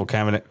so much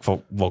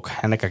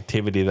volcanic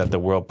activity that the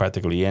world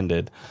practically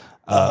ended.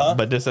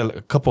 But there's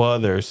a couple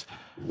others,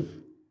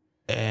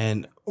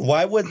 and.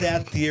 Why would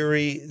that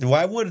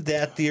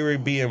theory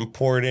be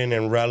important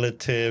and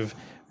relative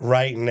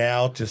right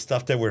now to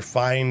stuff that we're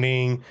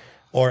finding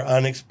or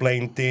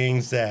unexplained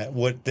things that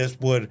this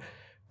would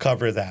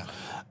cover that?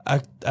 I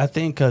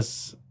think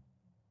because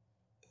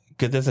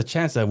there's a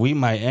chance that we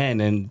might end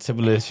and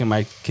civilization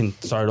can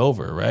start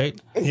over, right?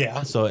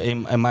 Yeah. So it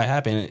might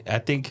happen. I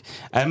think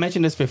I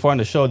mentioned this before on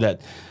the show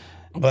that.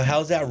 But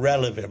how's that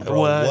relevant,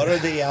 bro? What are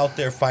they out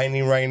there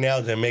finding right now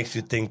that makes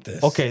you think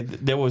this? Okay,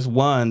 there was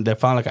one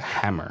that found like a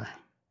hammer.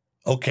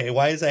 Okay,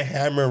 why is a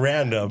hammer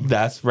random?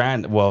 That's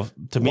random. Well,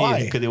 to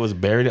me, because it was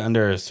buried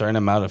under a certain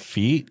amount of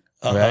feet,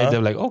 right?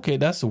 They're like, okay,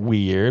 that's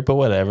weird, but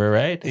whatever,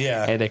 right?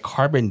 Yeah. And they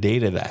carbon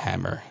dated that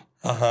hammer,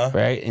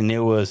 right? And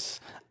it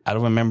was, I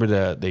don't remember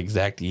the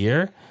exact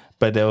year,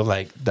 But they was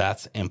like,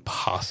 that's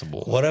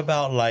impossible. What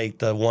about like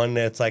the one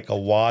that's like a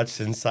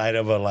watch inside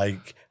of a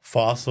like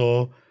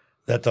fossil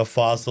that the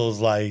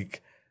fossil's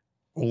like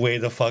way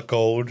the fuck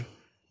old?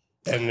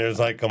 And there's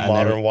like a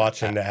modern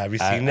watch in there. Have you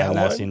seen that one?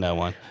 I've not seen that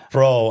one.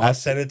 Bro, I'll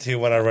send it to you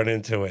when I run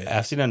into it.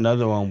 I've seen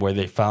another one where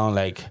they found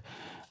like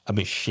a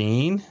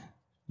machine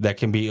that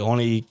can be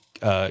only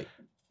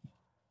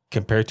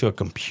compared to a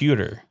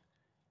computer.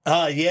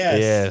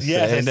 Yes.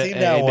 I've seen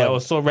that one. That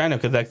was so random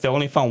because like they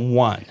only found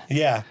one.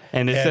 Yeah.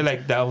 And they said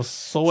like that was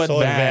so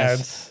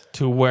advanced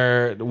to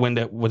where when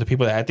the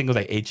people that I think it was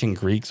like ancient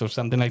Greeks or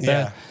something like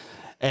that.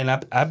 And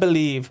I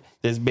believe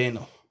there's been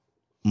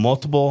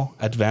multiple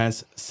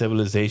advanced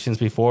civilizations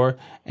before,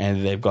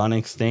 and they've gone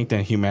extinct,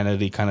 and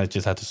humanity kind of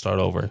just had to start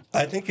over.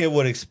 I think it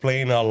would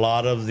explain a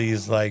lot of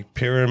these like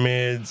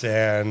pyramids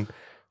and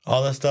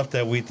all the stuff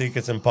that we think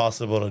it's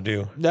impossible to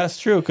do. That's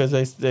true because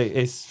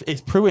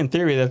it's proven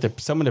theory that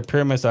some of the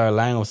pyramids are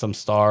aligned with some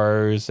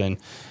stars, and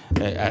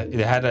they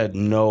had to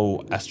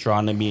know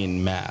astronomy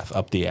and math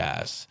up the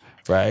ass,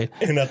 right?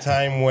 In a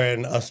time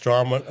when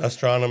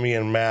astronomy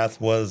and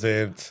math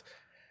wasn't,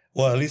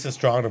 well, at least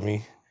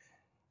astronomy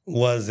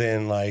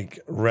wasn't like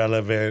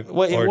relevant.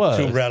 Well, it was.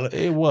 Too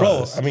relevant. It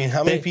was. Bro, I mean,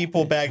 how many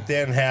people back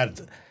then had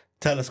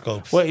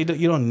telescopes? Well,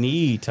 you don't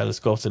need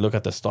telescopes to look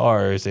at the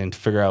stars and to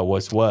figure out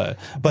what's what.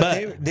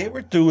 But they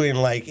were doing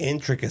like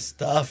intricate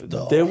stuff,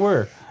 though. They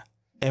were.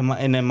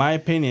 And in my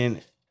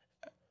opinion,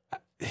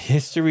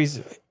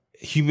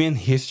 human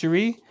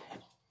history,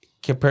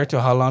 compared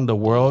to how long the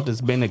world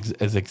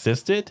has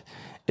existed,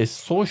 is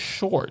so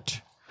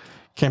short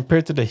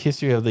compared to the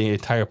history of the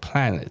entire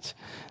planet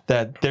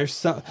that there's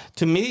some.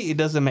 To me, it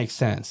doesn't make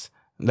sense.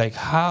 Like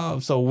how?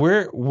 So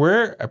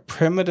we're a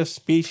primitive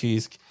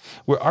species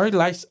where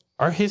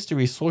our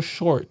history is so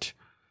short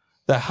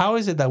that how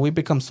is it that we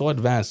become so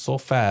advanced so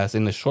fast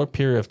in a short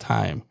period of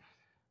time?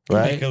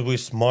 Right? Because we're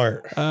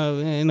smart.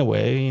 In a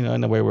way,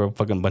 we're a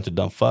fucking bunch of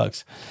dumb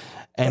fucks.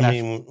 And I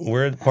mean,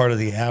 we're part of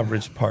the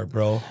average part,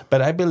 bro.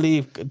 But I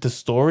believe the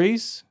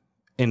stories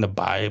in the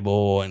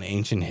Bible and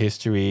ancient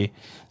history,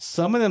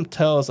 some of them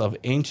tell us of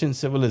ancient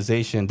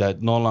civilization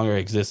that no longer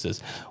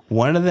exists.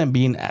 One of them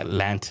being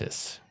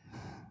Atlantis.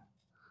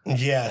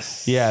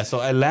 Yes. Yeah.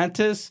 So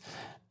Atlantis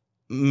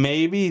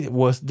maybe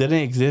didn't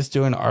exist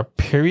during our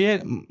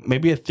period.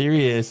 Maybe a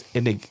theory is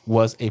it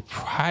was a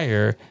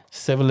prior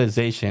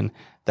civilization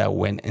that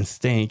went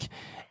extinct.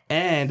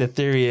 And the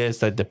theory is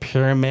that the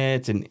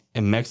pyramids in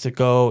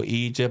Mexico,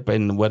 Egypt,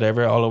 and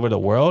whatever all over the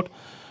world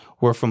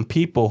were from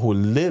people who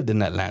lived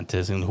in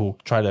Atlantis and who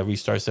tried to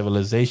restart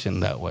civilization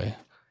that way.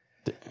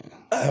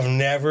 I've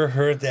never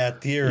heard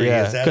that theory.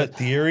 Yeah, is that a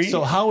theory?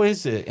 So how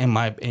is it,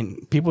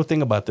 and people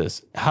think about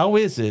this, how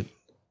is it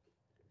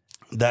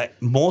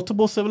that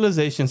multiple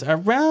civilizations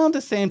around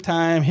the same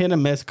time, hit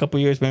and miss, a couple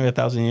years, maybe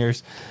 1,000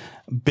 years,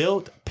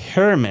 built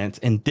pyramids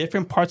in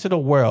different parts of the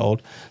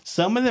world,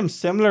 some of them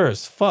similar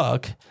as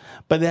fuck,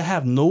 but they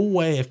have no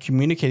way of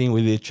communicating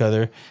with each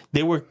other.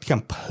 They were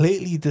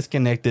completely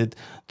disconnected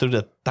through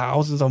the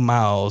thousands of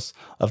miles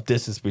of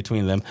distance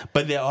between them,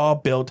 but they all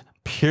built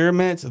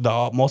pyramids.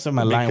 Most of them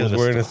aligned with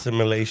because we're in a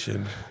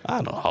simulation.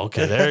 I don't know.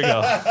 Okay, there you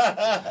go.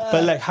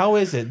 But like, how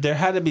is it? There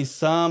had to be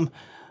some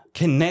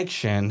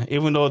connection,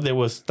 even though there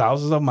was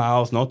thousands of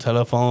miles, no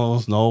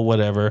telephones, no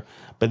whatever,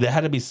 but there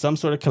had to be some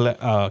sort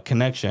of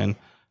connection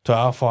for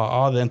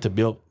all of them to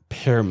build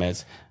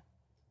pyramids.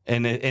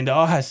 And they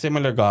all had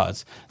similar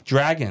gods.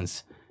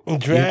 Dragons.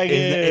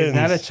 It's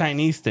not a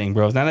Chinese thing,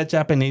 bro. It's not a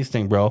Japanese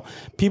thing, bro.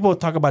 People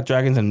talk about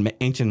dragons in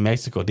ancient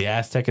Mexico, the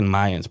Aztec and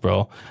Mayans,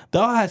 bro. They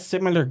all had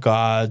similar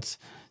gods,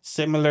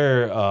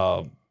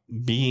 similar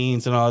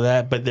beings and all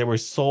that, but they were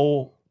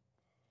so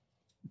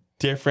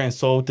different,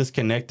 so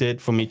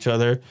disconnected from each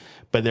other,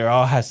 but they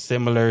all had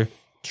similar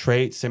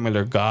traits,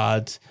 similar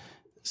gods,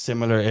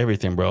 similar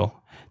everything, bro.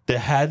 There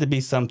had to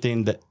be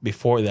something that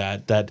before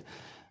that there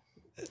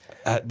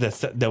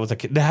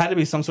had to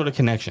be some sort of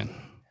connection.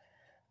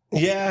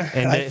 Yeah,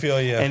 I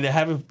feel you. And they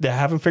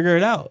haven't figured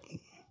it out.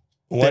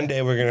 One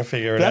day we're gonna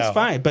figure it out. That's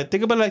fine, but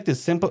think about it like the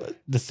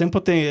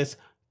simple thing is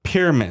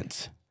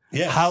pyramids.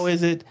 Yes. How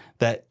is it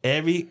that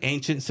every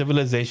ancient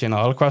civilization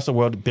all across the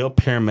world built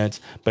pyramids,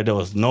 but there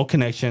was no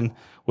connection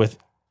with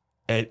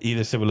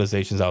either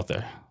civilizations out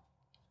there?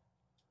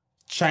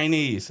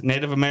 Chinese,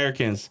 Native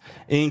Americans,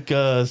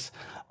 Incas,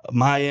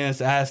 Mayans,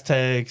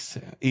 Aztecs,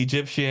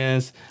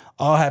 Egyptians,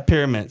 all had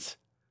pyramids.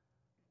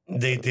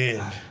 They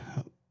did.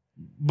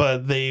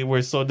 But they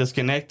were so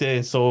disconnected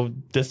and so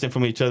distant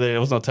from each other. There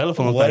was no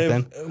telephones back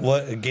then.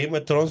 What Game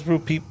of Thrones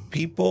group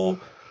people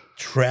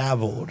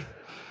traveled?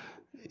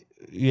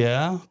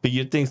 Yeah, but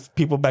you think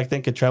people back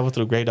then could travel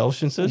through great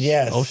oceans?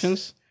 Yes.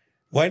 Oceans?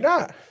 Why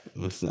not?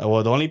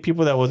 Well, the only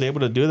people that was able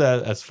to do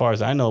that, as far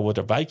as I know, were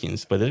the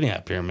Vikings, but they didn't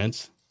have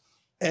pyramids.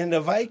 And the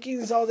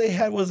Vikings, all they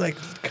had was like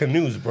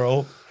canoes,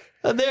 bro.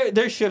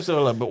 Their ships are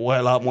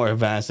a lot more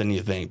advanced than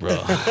you think, bro.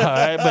 All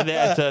right, but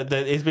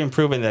it's been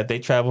proven that they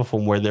travel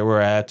from where they were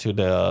at to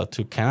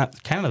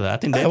Canada. I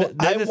think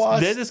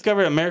they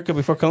discovered America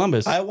before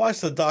Columbus. I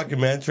watched the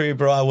documentary,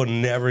 bro. I would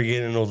never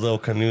get in those little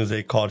canoes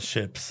they called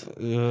ships.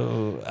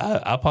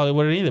 I probably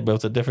wouldn't either, but it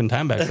was a different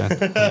time back then.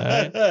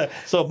 All right?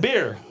 So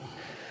beer.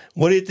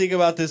 What do you think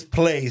about this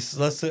place?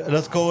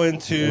 Let's go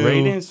into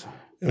Ratings.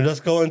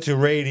 Let's go into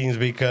ratings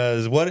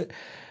because what do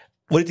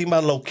you think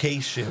about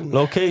location?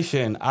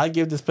 Location. I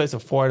give this place a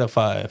 4 out of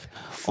 5.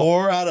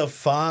 4 out of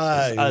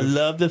 5. I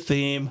love the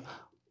theme.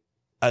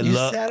 You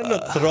sat on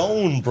a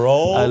throne,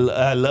 bro.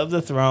 I love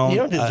the throne. You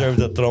don't deserve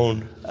the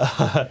throne.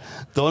 The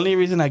only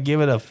reason I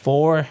give it a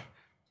 4,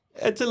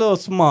 it's a little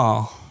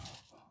small.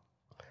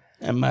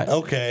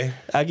 Okay.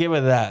 I give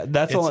it that.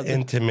 That's all.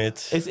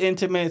 Intimate. It's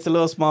intimate. It's a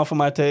little small for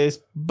my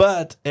taste,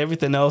 but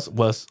everything else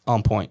was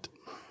on point.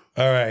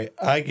 All right.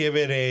 I give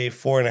it a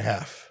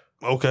 4.5.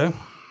 Okay.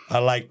 I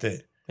liked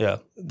it. Yeah.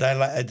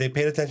 They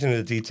paid attention to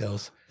the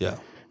details. Yeah.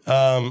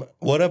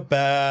 What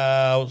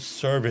about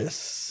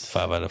service?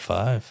 5 out of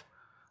 5.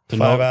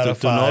 5 out of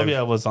 5.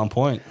 Novia was on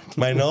point.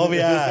 My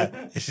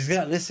novia. She's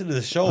got to listen to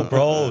the show,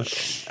 bro.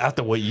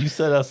 After what you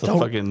said, that's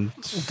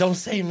Don't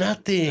say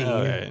nothing.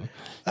 All right.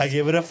 I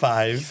give it a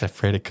 5. He's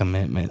afraid of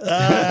commitment.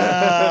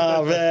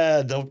 Ah,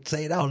 man. Don't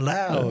say it out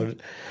loud.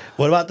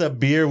 What about the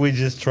beer we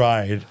just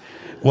tried?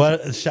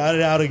 Shout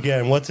it out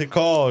again. What's it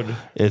called?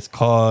 It's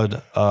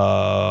called,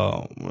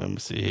 let me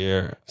see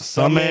here.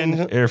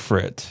 Summon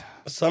Ifrit.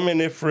 Summon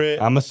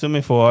Ifrit. I'm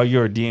assuming for all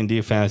your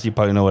D&D fans, you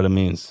probably know what it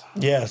means.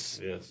 Yes.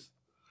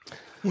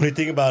 What do you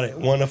think about it?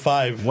 1 to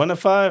 5. 1 to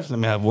 5. Let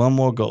me have one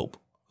more gulp.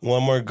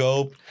 One more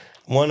gulp.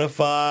 1 to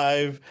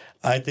 5.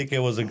 I think it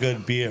was a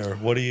good beer.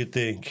 What do you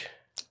think?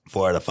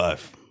 4 out of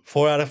 5.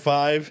 4 out of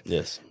 5?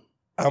 Yes.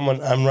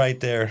 I'm right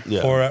there.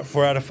 Yeah.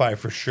 4 out of 5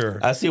 for sure.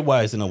 I see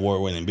why it's an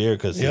award-winning beer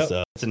because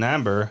it's an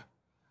amber.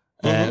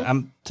 And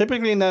I'm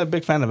typically not a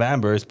big fan of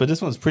ambers, but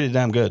this one's pretty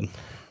damn good.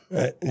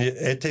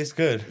 It tastes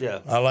good.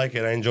 Yeah. I like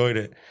it. I enjoyed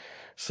it.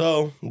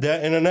 So,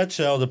 in a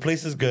nutshell, the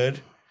place is good.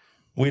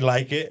 We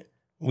like it.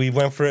 We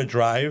went for a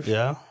drive.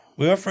 Yeah.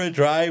 We went for a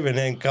drive and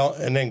then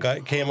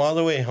came all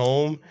the way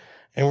home.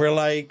 And we're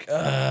like,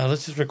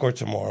 let's just record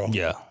tomorrow.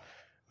 Yeah.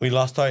 We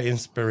lost our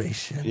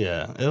inspiration.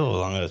 Yeah, it was a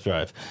long-ass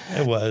drive.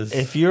 It was.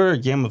 If you're a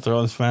Game of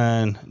Thrones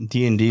fan,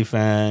 D&D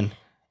fan,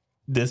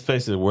 this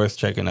place is worth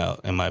checking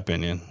out, in my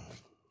opinion.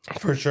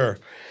 For sure.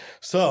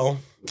 So,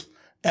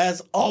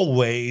 as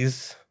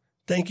always,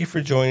 thank you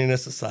for joining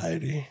us,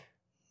 society.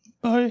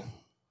 Bye.